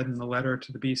when he said in the letter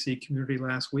to the BC community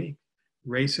last week,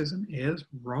 racism is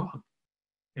wrong.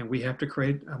 And we have to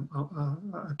create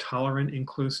a tolerant,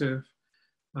 inclusive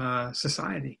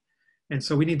society. And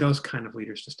so we need those kind of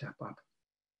leaders to step up.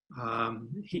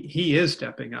 He is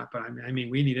stepping up, but I mean,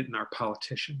 we need it in our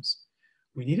politicians.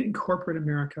 We need it in corporate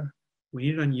America. We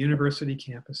need it on university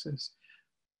campuses.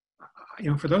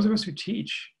 For those of us who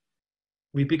teach,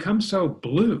 we become so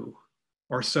blue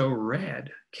or so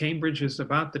red. Cambridge is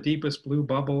about the deepest blue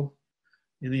bubble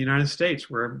in the United States,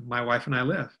 where my wife and I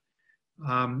live.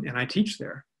 And I teach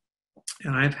there.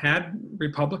 And I've had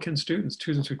Republican students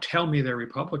who tell me they're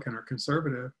Republican or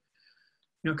conservative,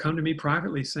 come to me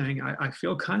privately saying, I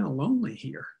feel kind of lonely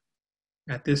here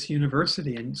at this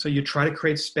university. And so you try to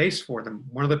create space for them.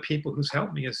 One of the people who's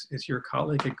helped me is your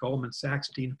colleague at Goldman Sachs,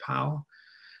 Dina Powell.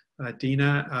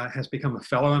 Dina has become a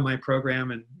fellow in my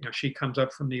program, and she comes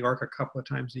up from New York a couple of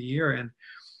times a year. And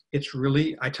it's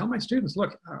really, I tell my students,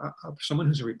 look, someone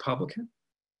who's a Republican,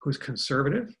 who's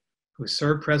conservative, who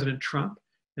served President Trump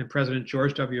and President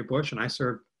George W. Bush, and I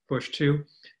served Bush too,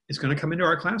 is going to come into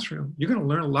our classroom. You're going to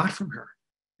learn a lot from her.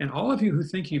 And all of you who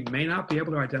think you may not be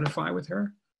able to identify with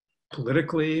her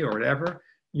politically or whatever,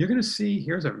 you're going to see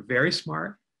here's a very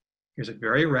smart, here's a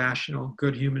very rational,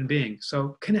 good human being.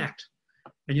 So connect.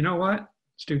 And you know what?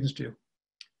 Students do.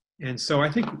 And so I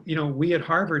think, we at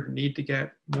Harvard need to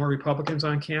get more Republicans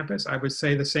on campus. I would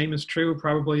say the same is true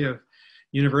probably of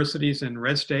universities in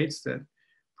red states that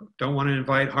don't want to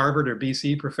invite Harvard or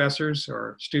BC professors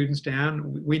or students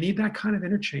down. We need that kind of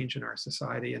interchange in our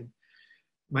society. And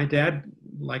My dad,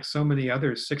 like so many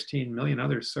others, 16 million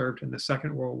others, served in the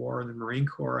Second World War in the Marine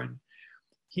Corps. And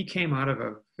he came out of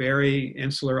a very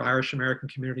insular Irish-American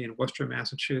community in Worcester,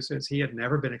 Massachusetts. He had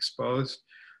never been exposed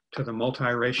to the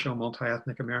multiracial,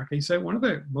 multi-ethnic America. He said one of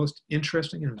the most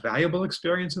interesting and valuable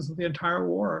experiences of the entire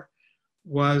war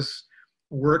was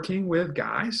working with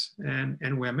guys and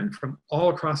women from all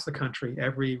across the country,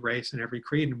 every race and every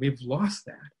creed, and we've lost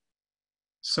that.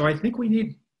 So I think we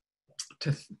need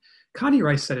to, Connie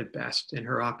Rice said it best in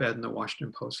her op-ed in the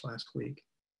Washington Post last week,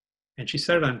 and she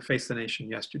said it on Face the Nation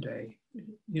yesterday.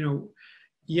 You know,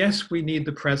 yes, we need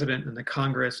the president and the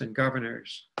Congress and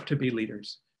governors to be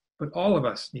leaders, but all of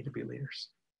us need to be leaders.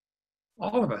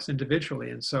 All of us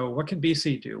individually. And so what can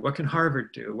BC do? What can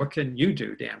Harvard do? What can you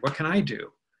do, Dan? What can I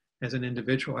do as an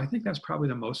individual? I think that's probably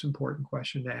the most important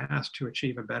question to ask to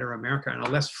achieve a better America and a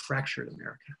less fractured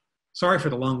America. Sorry for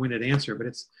the long-winded answer, but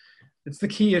it's the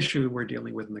key issue we're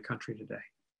dealing with in the country today.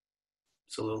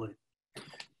 Absolutely.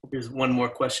 Here's one more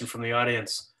question from the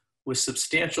audience. With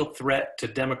substantial threat to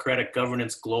democratic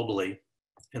governance globally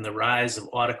and the rise of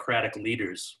autocratic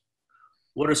leaders,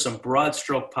 what are some broad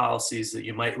stroke policies that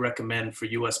you might recommend for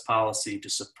US policy to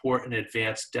support and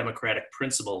advance democratic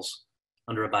principles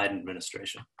under a Biden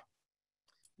administration?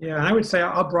 Yeah, I would say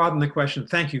I'll broaden the question.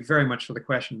 Thank you very much for the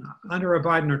question. Under a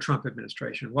Biden or Trump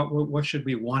administration, what should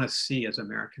we want to see as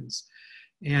Americans?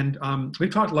 And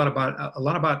we've talked a lot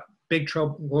about big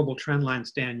global trend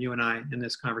lines, Dan, you and I, in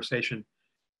this conversation.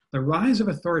 The rise of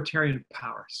authoritarian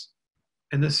powers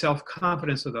and the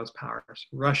self-confidence of those powers,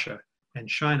 Russia and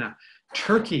China,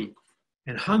 Turkey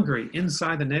and Hungary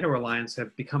inside the NATO alliance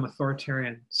have become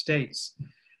authoritarian states.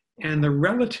 And the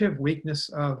relative weakness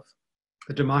of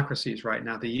the democracies right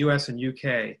now, the US and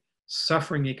UK,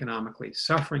 suffering economically,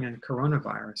 suffering in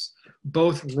coronavirus,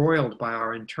 both roiled by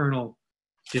our internal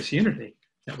disunity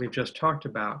that we've just talked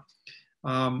about.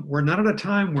 We're not at a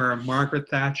time where Margaret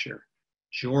Thatcher,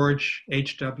 George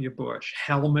H.W. Bush,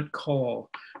 Helmut Kohl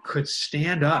could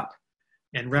stand up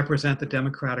and represent the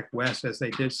democratic West as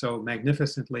they did so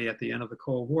magnificently at the end of the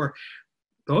Cold War.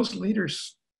 Those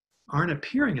leaders aren't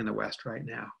appearing in the West right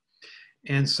now.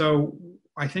 And so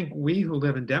I think we who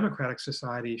live in democratic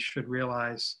societies should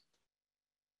realize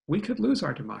we could lose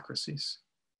our democracies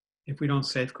if we don't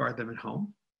safeguard them at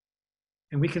home.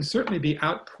 And we can certainly be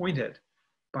outpointed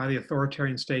by the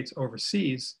authoritarian states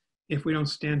overseas if we don't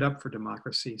stand up for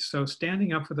democracy. So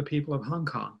standing up for the people of Hong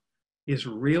Kong is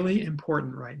really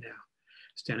important right now.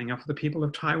 Standing up for the people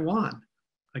of Taiwan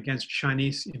against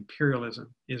Chinese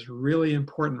imperialism is really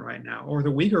important right now. Or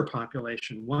the Uyghur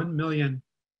population, 1 million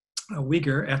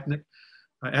Uyghur ethnic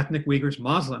Uyghurs,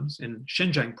 Muslims in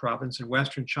Xinjiang province in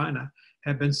Western China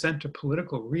have been sent to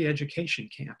political re-education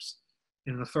camps.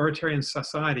 In an authoritarian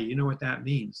society, you know what that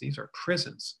means. These are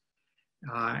prisons.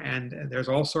 And there's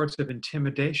all sorts of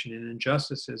intimidation and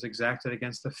injustices exacted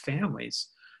against the families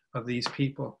of these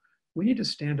people. We need to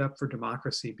stand up for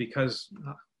democracy because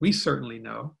we certainly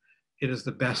know it is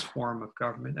the best form of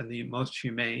government and the most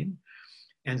humane,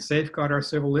 and safeguard our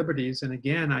civil liberties. And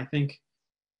again, I think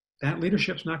that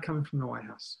leadership's not coming from the White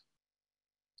House.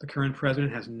 The current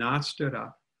president has not stood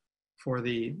up for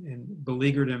the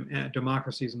beleaguered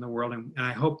democracies in the world. And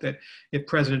I hope that if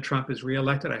President Trump is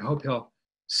reelected, I hope he'll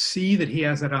see that he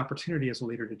has that opportunity as a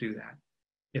leader to do that.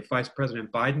 If Vice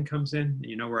President Biden comes in,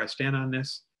 you know where I stand on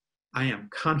this, I am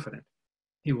confident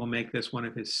he will make this one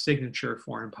of his signature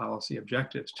foreign policy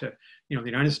objectives to, the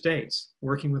United States,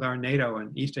 working with our NATO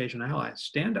and East Asian allies,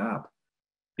 stand up,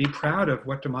 be proud of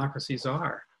what democracies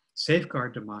are,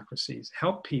 safeguard democracies,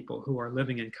 help people who are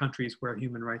living in countries where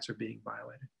human rights are being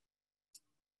violated.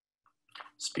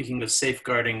 Speaking of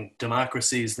safeguarding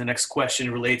democracies, the next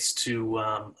question relates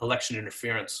to election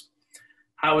interference.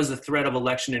 How has the threat of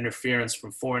election interference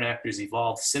from foreign actors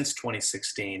evolved since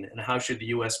 2016, and how should the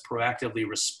US proactively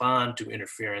respond to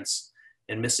interference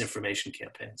and misinformation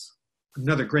campaigns?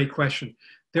 Another great question.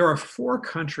 There are 4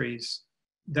 countries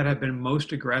that have been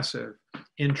most aggressive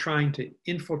in trying to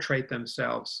infiltrate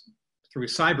themselves through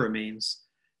cyber means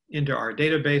into our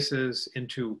databases,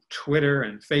 into Twitter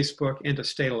and Facebook, into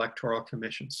state electoral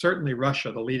commissions. Certainly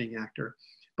Russia, the leading actor,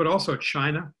 but also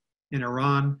China and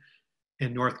Iran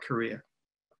and North Korea.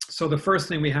 So the first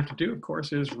thing we have to do, of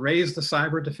course, is raise the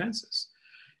cyber defenses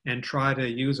and try to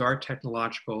use our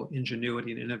technological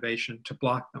ingenuity and innovation to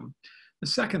block them. The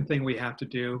second thing we have to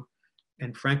do,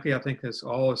 and frankly, I think this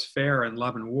all is fair in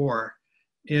love and war,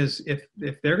 is if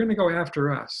they're going to go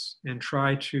after us and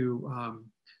try to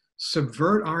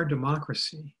subvert our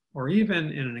democracy, or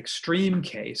even in an extreme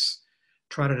case,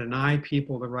 try to deny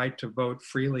people the right to vote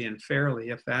freely and fairly,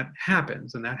 if that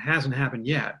happens, and that hasn't happened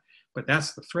yet, but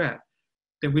that's the threat,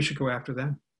 then we should go after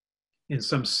them in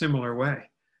some similar way,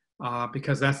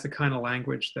 because that's the kind of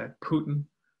language that Putin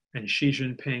and Xi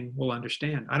Jinping will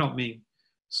understand. I don't mean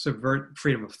subvert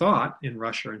freedom of thought in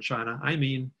Russia and China. I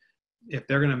mean, if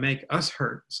they're going to make us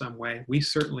hurt some way, we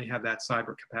certainly have that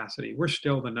cyber capacity. We're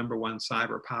still the #1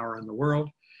 cyber power in the world.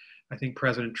 I think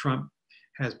President Trump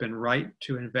has been right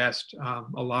to invest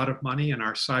a lot of money in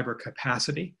our cyber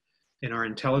capacity, in our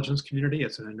intelligence community.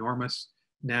 It's an enormous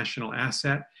national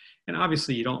asset. And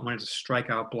obviously, you don't want to strike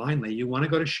out blindly. You want to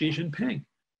go to Xi Jinping,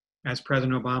 as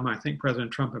President Obama, I think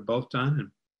President Trump have both done.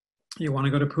 And you want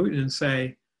to go to Putin and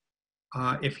say,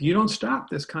 if you don't stop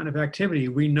this kind of activity,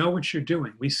 we know what you're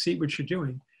doing. We see what you're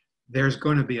doing. There's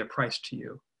going to be a price to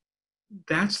you.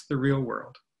 That's the real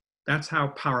world. That's how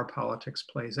power politics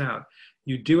plays out.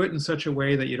 You do it in such a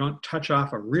way that you don't touch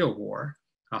off a real war,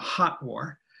 a hot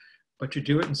war, but you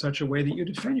do it in such a way that you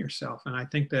defend yourself. And I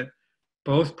think that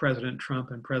both President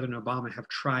Trump and President Obama have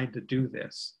tried to do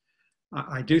this.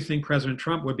 I do think President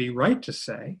Trump would be right to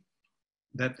say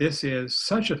that this is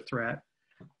such a threat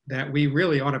that we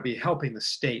really ought to be helping the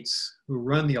states who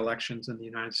run the elections in the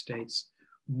United States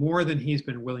more than he's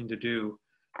been willing to do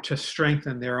to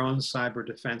strengthen their own cyber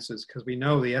defenses, because we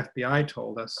know the FBI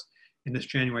told us in this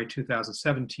January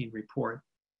 2017 report,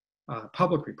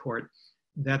 public report,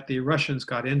 that the Russians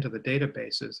got into the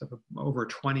databases of over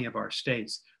 20 of our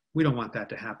states. We don't want that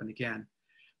to happen again.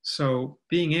 So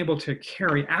being able to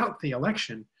carry out the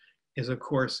election is, of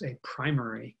course, a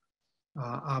primary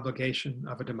obligation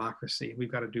of a democracy.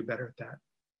 We've got to do better at that.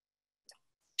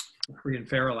 A free and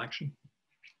fair election.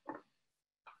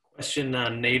 Question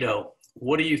on NATO.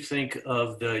 What do you think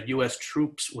of the US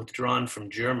troops withdrawn from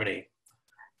Germany?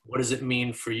 What does it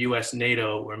mean for US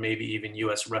NATO or maybe even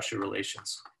US Russia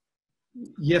relations?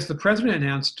 Yes, the president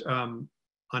announced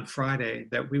on Friday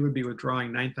that we would be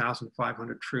withdrawing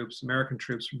 9,500 troops, American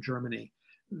troops from Germany.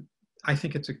 I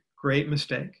think it's a great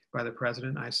mistake by the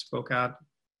president. I spoke out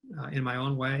in my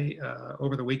own way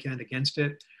over the weekend against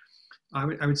it.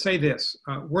 I would say this,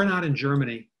 we're not in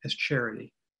Germany as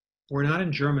charity. We're not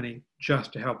in Germany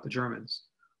just to help the Germans.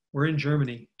 We're in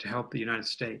Germany to help the United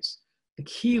States. The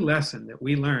key lesson that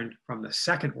we learned from the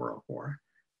Second World War,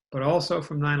 but also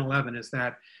from 9/11, is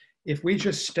that if we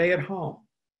just stay at home,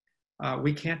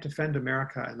 we can't defend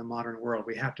America in the modern world.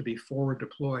 We have to be forward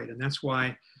deployed. And that's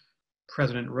why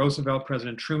President Roosevelt,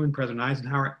 President Truman, President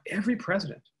Eisenhower, every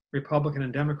president, Republican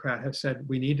and Democrat, have said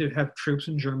we need to have troops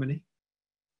in Germany,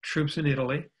 troops in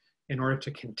Italy, in order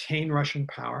to contain Russian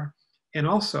power. And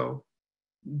also,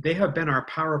 they have been our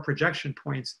power projection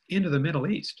points into the Middle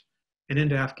East and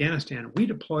into Afghanistan. We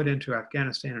deployed into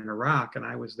Afghanistan and Iraq, and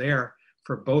I was there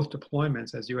for both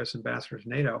deployments as U.S. ambassador to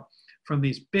NATO from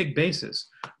these big bases,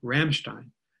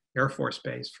 Ramstein Air Force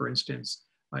Base, for instance,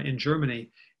 in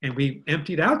Germany. And we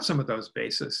emptied out some of those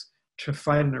bases to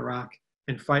fight in Iraq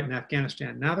and fight in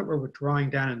Afghanistan. Now that we're withdrawing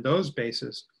down in those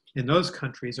bases, in those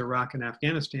countries, Iraq and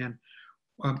Afghanistan,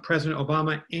 President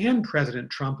Obama and President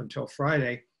Trump until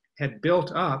Friday had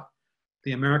built up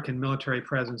the American military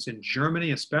presence in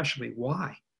Germany, especially.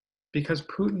 Why? Because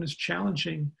Putin is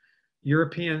challenging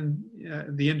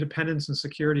the independence and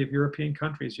security of European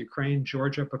countries, Ukraine,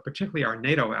 Georgia, but particularly our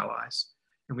NATO allies.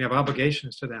 And we have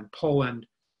obligations to them, Poland,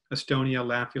 Estonia,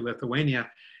 Latvia, Lithuania.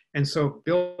 And so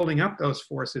building up those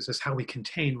forces is how we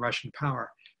contain Russian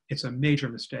power. It's a major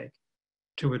mistake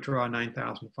to withdraw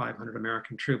 9,500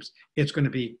 American troops. It's going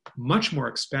to be much more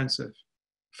expensive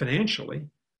financially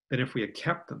than if we had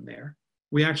kept them there.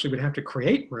 We actually would have to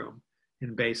create room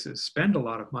in bases, spend a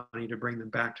lot of money to bring them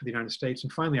back to the United States.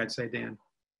 And finally, I'd say, Dan,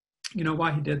 you know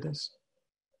why he did this?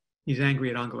 He's angry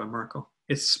at Angela Merkel.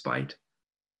 It's spite.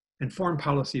 And foreign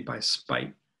policy by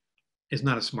spite is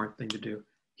not a smart thing to do.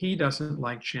 He doesn't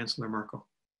like Chancellor Merkel.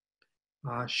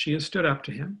 She has stood up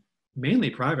to him, mainly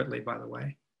privately, by the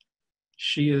way.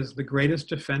 She is the greatest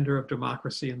defender of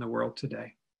democracy in the world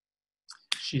today.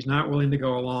 She's not willing to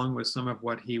go along with some of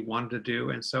what he wanted to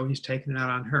do, and so he's taken it out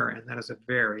on her, and that is a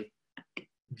very,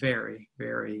 very,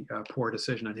 very poor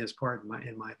decision on his part,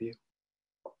 in my view.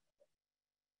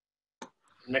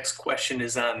 Next question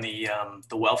is on the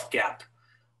wealth gap.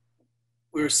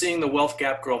 We were seeing the wealth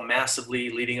gap grow massively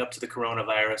leading up to the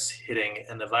coronavirus hitting,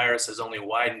 and the virus has only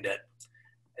widened it.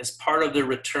 As part of the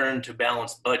return to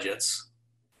balanced budgets,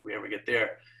 if we ever get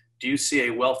there, do you see a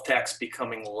wealth tax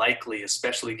becoming likely,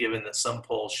 especially given that some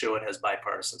polls show it has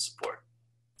bipartisan support?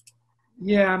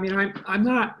 Yeah, I mean, I'm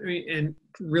not, and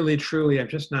really, truly, I'm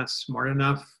just not smart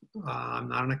enough. I'm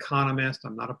not an economist.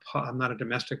 I'm not a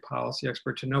domestic policy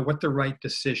expert to know what the right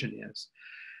decision is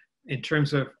in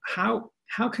terms of how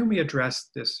can we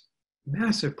address this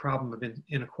massive problem of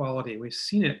inequality. We've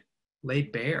seen it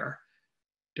laid bare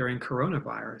during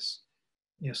coronavirus.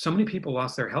 So many people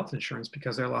lost their health insurance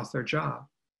because they lost their job.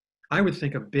 I would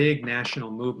think a big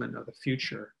national movement of the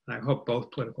future, and I hope both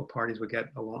political parties would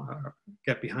get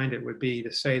behind it, would be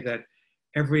to say that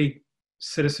every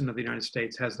citizen of the United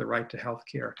States has the right to health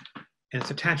care, and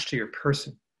it's attached to your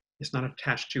person. It's not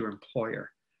attached to your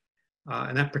employer.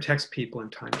 And that protects people in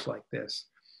times like this.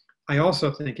 I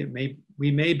also think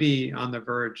we may be on the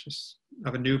verge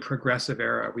of a new progressive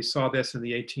era. We saw this in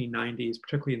the 1890s,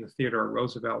 particularly in the Theodore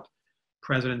Roosevelt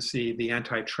presidency, the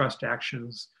antitrust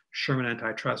actions, Sherman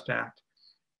Antitrust Act,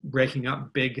 breaking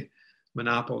up big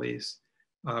monopolies,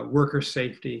 worker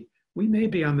safety. We may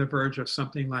be on the verge of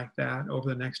something like that over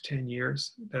the next 10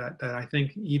 years that I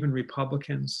think even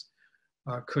Republicans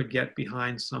could get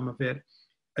behind some of it,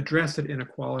 address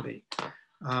inequality.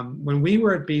 When we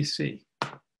were at BC,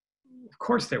 of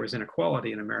course there was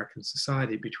inequality in American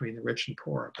society between the rich and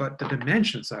poor, but the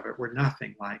dimensions of it were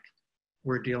nothing like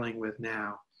we're dealing with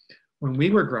now. When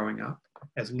we were growing up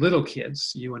as little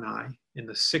kids, you and I, in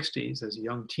the 60s, as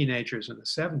young teenagers in the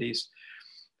 70s,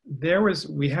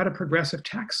 we had a progressive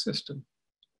tax system.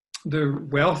 The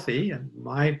wealthy, and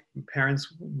my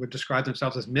parents would describe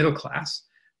themselves as middle class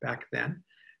back then,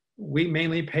 we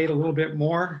mainly paid a little bit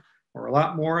more or a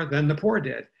lot more than the poor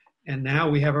did. And now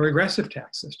we have a regressive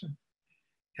tax system.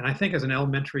 And I think as an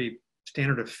elementary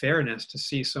standard of fairness to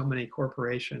see so many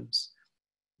corporations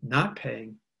not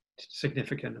paying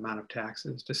significant amount of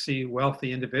taxes, to see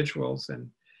wealthy individuals and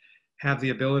have the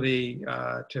ability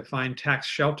to find tax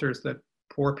shelters that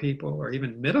poor people or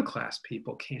even middle-class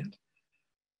people can't,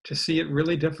 to see it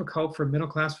really difficult for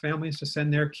middle-class families to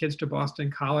send their kids to Boston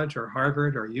College or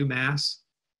Harvard or UMass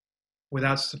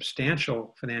without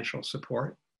substantial financial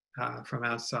support from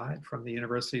outside, from the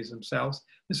universities themselves.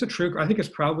 It's I think it's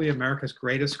probably America's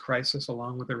greatest crisis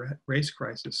along with the race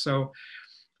crisis. So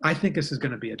I think this is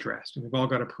going to be addressed, and we've all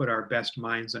got to put our best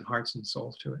minds and hearts and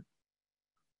souls to it.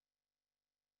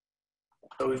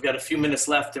 So we've got a few minutes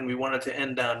left, and we wanted to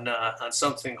end on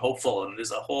something hopeful. And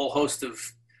there's a whole host of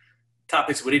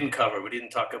topics we didn't cover. We didn't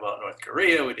talk about North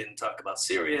Korea. We didn't talk about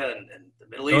Syria and the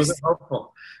Middle East. Those are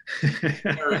hopeful.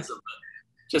 Terrorism.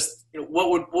 Just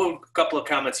what would a couple of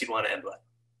comments you'd want to end with?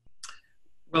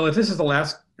 Well, if this is the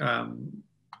last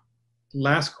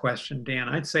question, Dan,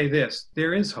 I'd say this: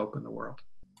 there is hope in the world.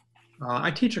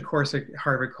 I teach a course at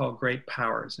Harvard called Great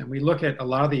Powers, and we look at a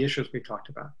lot of the issues we talked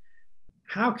about.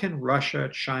 How can Russia,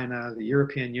 China, the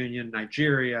European Union,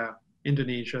 Nigeria,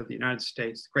 Indonesia, the United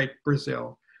States, Great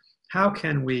Brazil, how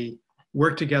can we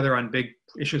work together on big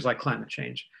issues like climate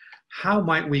change? How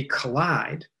might we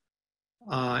collide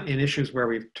in issues where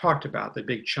we've talked about the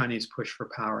big Chinese push for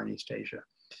power in East Asia?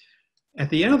 At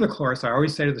the end of the course, I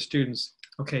always say to the students,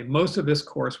 okay, most of this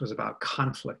course was about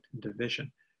conflict and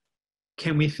division.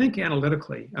 Can we think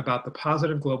analytically about the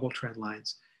positive global trend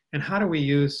lines, and how do we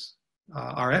use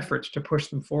our efforts to push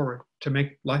them forward to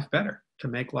make life better, to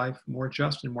make life more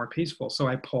just and more peaceful? So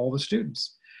I poll the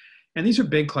students. And these are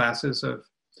big classes of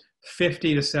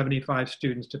 50 to 75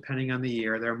 students, depending on the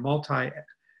year. They're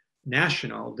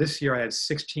multinational. This year I had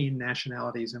 16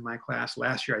 nationalities in my class.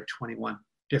 Last year I had 21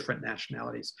 different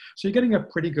nationalities. So you're getting a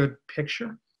pretty good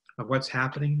picture of what's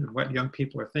happening and what young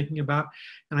people are thinking about.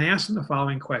 And I asked them the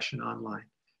following question online: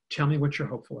 tell me what you're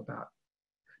hopeful about.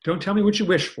 Don't tell me what you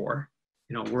wish for,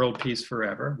 world peace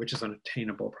forever, which is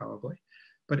unattainable probably,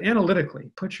 but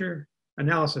analytically, put your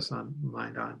analysis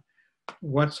mind on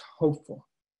what's hopeful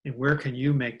and where can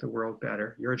you make the world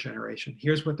better, your generation.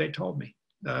 Here's what they told me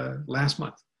last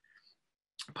month.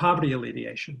 Poverty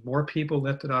alleviation. More people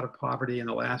lifted out of poverty in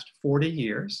the last 40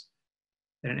 years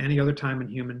than at any other time in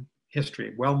human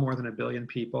history, well more than 1 billion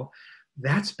people.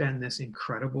 That's been this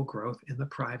incredible growth in the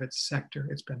private sector.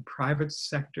 It's been private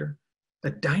sector,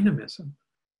 the dynamism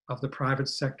of the private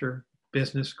sector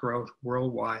business growth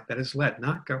worldwide that has led,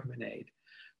 not government aid.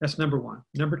 That's number one.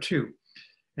 Number two,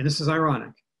 and this is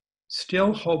ironic,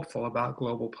 still hopeful about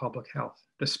global public health.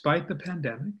 Despite the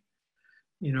pandemic,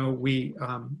 we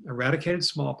eradicated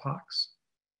smallpox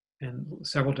and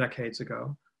several decades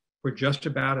ago. We're just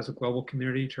about, as a global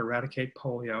community, to eradicate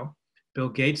polio. Bill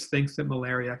Gates thinks that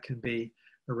malaria can be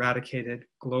eradicated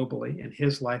globally in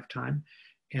his lifetime.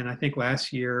 And I think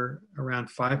last year, around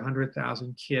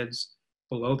 500,000 kids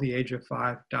below the age of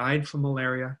 5 died from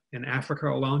malaria. In Africa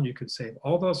alone, you could save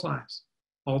all those lives,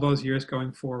 all those years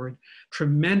going forward.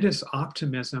 Tremendous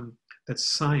optimism that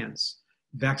science,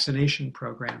 vaccination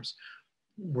programs,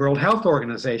 World Health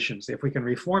Organizations, if we can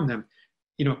reform them,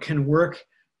 can work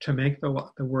to make the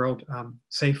world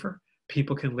safer.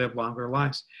 People can live longer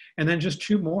lives. And then just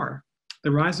two more: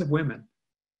 the rise of women,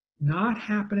 not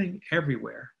happening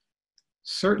everywhere.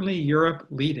 Certainly Europe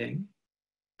leading,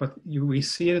 but we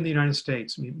see it in the United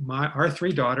States. I mean, our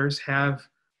three daughters have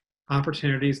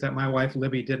opportunities that my wife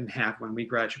Libby didn't have when we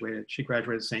graduated. She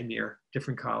graduated the same year,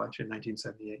 different college in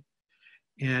 1978.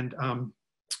 And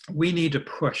we need to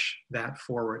push that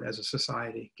forward as a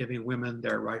society, giving women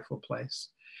their rightful place.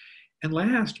 And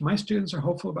last, my students are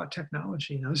hopeful about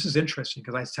technology. Now, this is interesting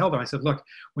because I tell them, I said, look,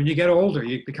 when you get older,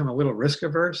 you become a little risk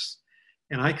averse.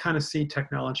 And I kind of see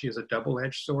technology as a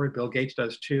double-edged sword. Bill Gates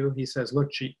does too. He says, look,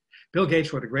 Bill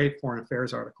Gates wrote a great foreign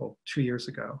affairs article 2 years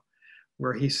ago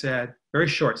where he said, very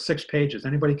short, 6 pages.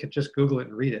 Anybody could just Google it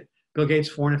and read it. Bill Gates,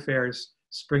 Foreign Affairs,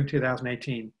 spring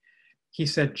 2018. He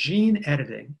said gene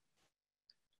editing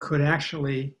could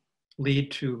actually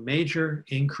lead to major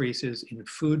increases in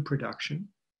food production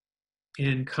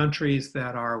in countries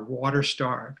that are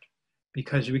water-starved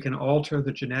because we can alter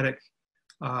the genetic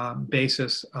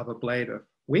basis of a blade of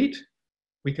wheat.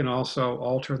 We can also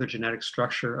alter the genetic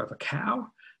structure of a cow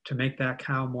to make that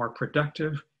cow more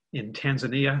productive in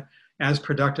Tanzania, as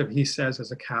productive, he says,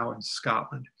 as a cow in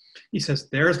Scotland. He says,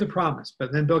 there's the promise.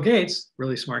 But then Bill Gates,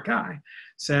 really smart guy,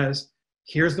 says,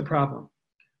 here's the problem.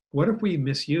 What if we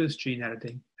misuse gene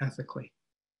editing ethically?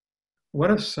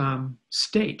 What if some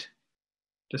state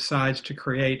decides to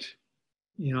create,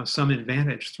 some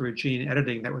advantage through gene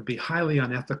editing that would be highly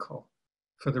unethical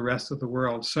for the rest of the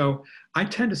world? So I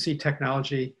tend to see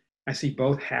technology, I see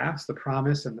both halves, the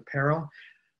promise and the peril.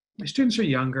 My students are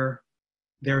younger.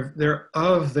 They're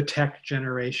of the tech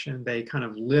generation. They kind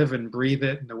of live and breathe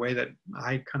it in the way that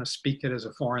I kind of speak it as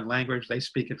a foreign language. They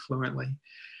speak it fluently.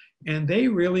 And they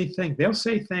really think, they'll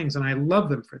say things, and I love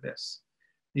them for this,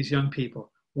 these young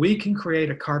people. We can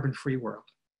create a carbon-free world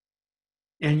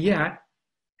and yet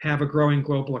have a growing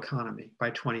global economy by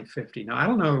 2050. Now, I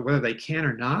don't know whether they can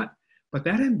or not, but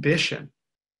that ambition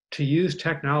to use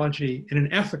technology in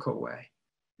an ethical way,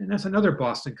 and that's another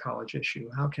Boston College issue.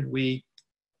 How can we,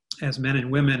 as men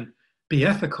and women, be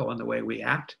ethical in the way we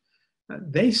act?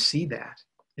 They see that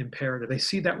imperative. They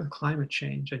see that with climate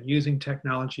change and using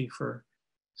technology for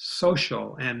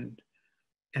social and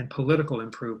political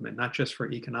improvement, not just for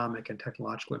economic and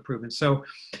technological improvement. So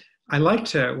I like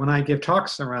to, when I give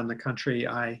talks around the country,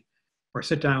 or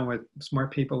sit down with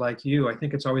smart people like you, I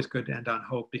think it's always good to end on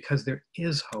hope, because there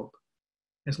is hope.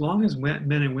 As long as men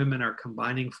and women are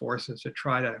combining forces to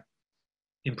try to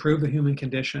improve the human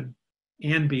condition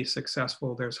and be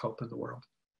successful, there's hope in the world.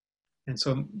 And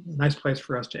so, nice place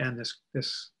for us to end this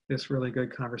really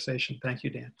good conversation. Thank you,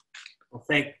 Dan. Well,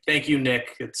 thank you,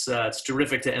 Nick. It's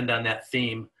terrific to end on that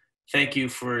theme. Thank you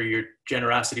for your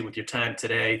generosity with your time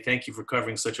today. Thank you for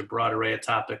covering such a broad array of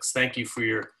topics. Thank you for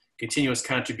your continuous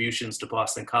contributions to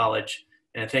Boston College.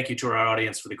 And thank you to our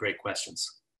audience for the great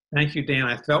questions. Thank you, Dan.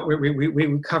 I felt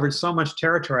we covered so much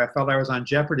territory. I felt I was on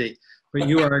Jeopardy, but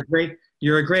you're a great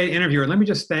interviewer. Let me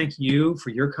just thank you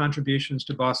for your contributions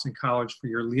to Boston College, for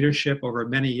your leadership over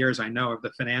many years, I know, of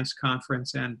the finance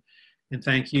conference, and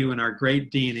thank you and our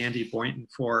great Dean, Andy Boynton,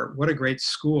 for what a great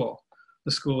school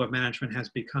the School of Management has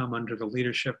become under the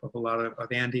leadership of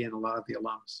Andy and a lot of the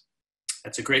alums.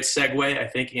 That's a great segue. I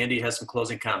think Andy has some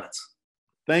closing comments.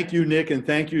 Thank you, Nick, and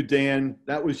thank you, Dan.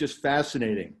 That was just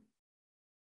fascinating.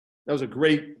 That was a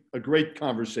great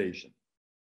conversation.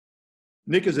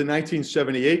 Nick is a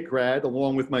 1978 grad,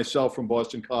 along with myself, from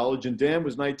Boston College, and Dan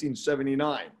was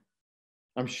 1979.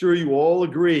 I'm sure you all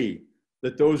agree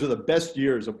that those are the best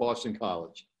years of Boston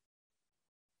College.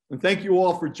 And thank you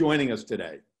all for joining us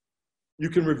today. You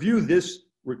can review this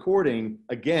recording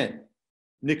again,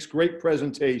 Nick's great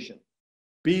presentation,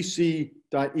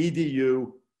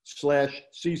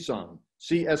 bc.edu/CSOM,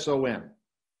 CSOM.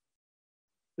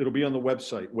 It'll be on the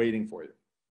website waiting for you.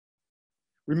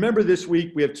 Remember, this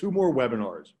week we have 2 more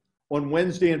webinars on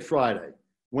Wednesday and Friday.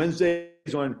 Wednesday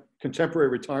is on contemporary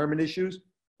retirement issues,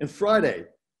 and Friday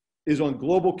is on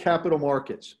global capital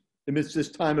markets amidst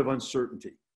this time of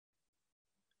uncertainty.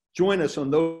 Join us on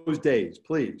those days,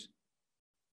 please.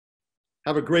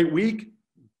 Have a great week,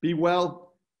 be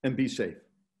well, and be safe.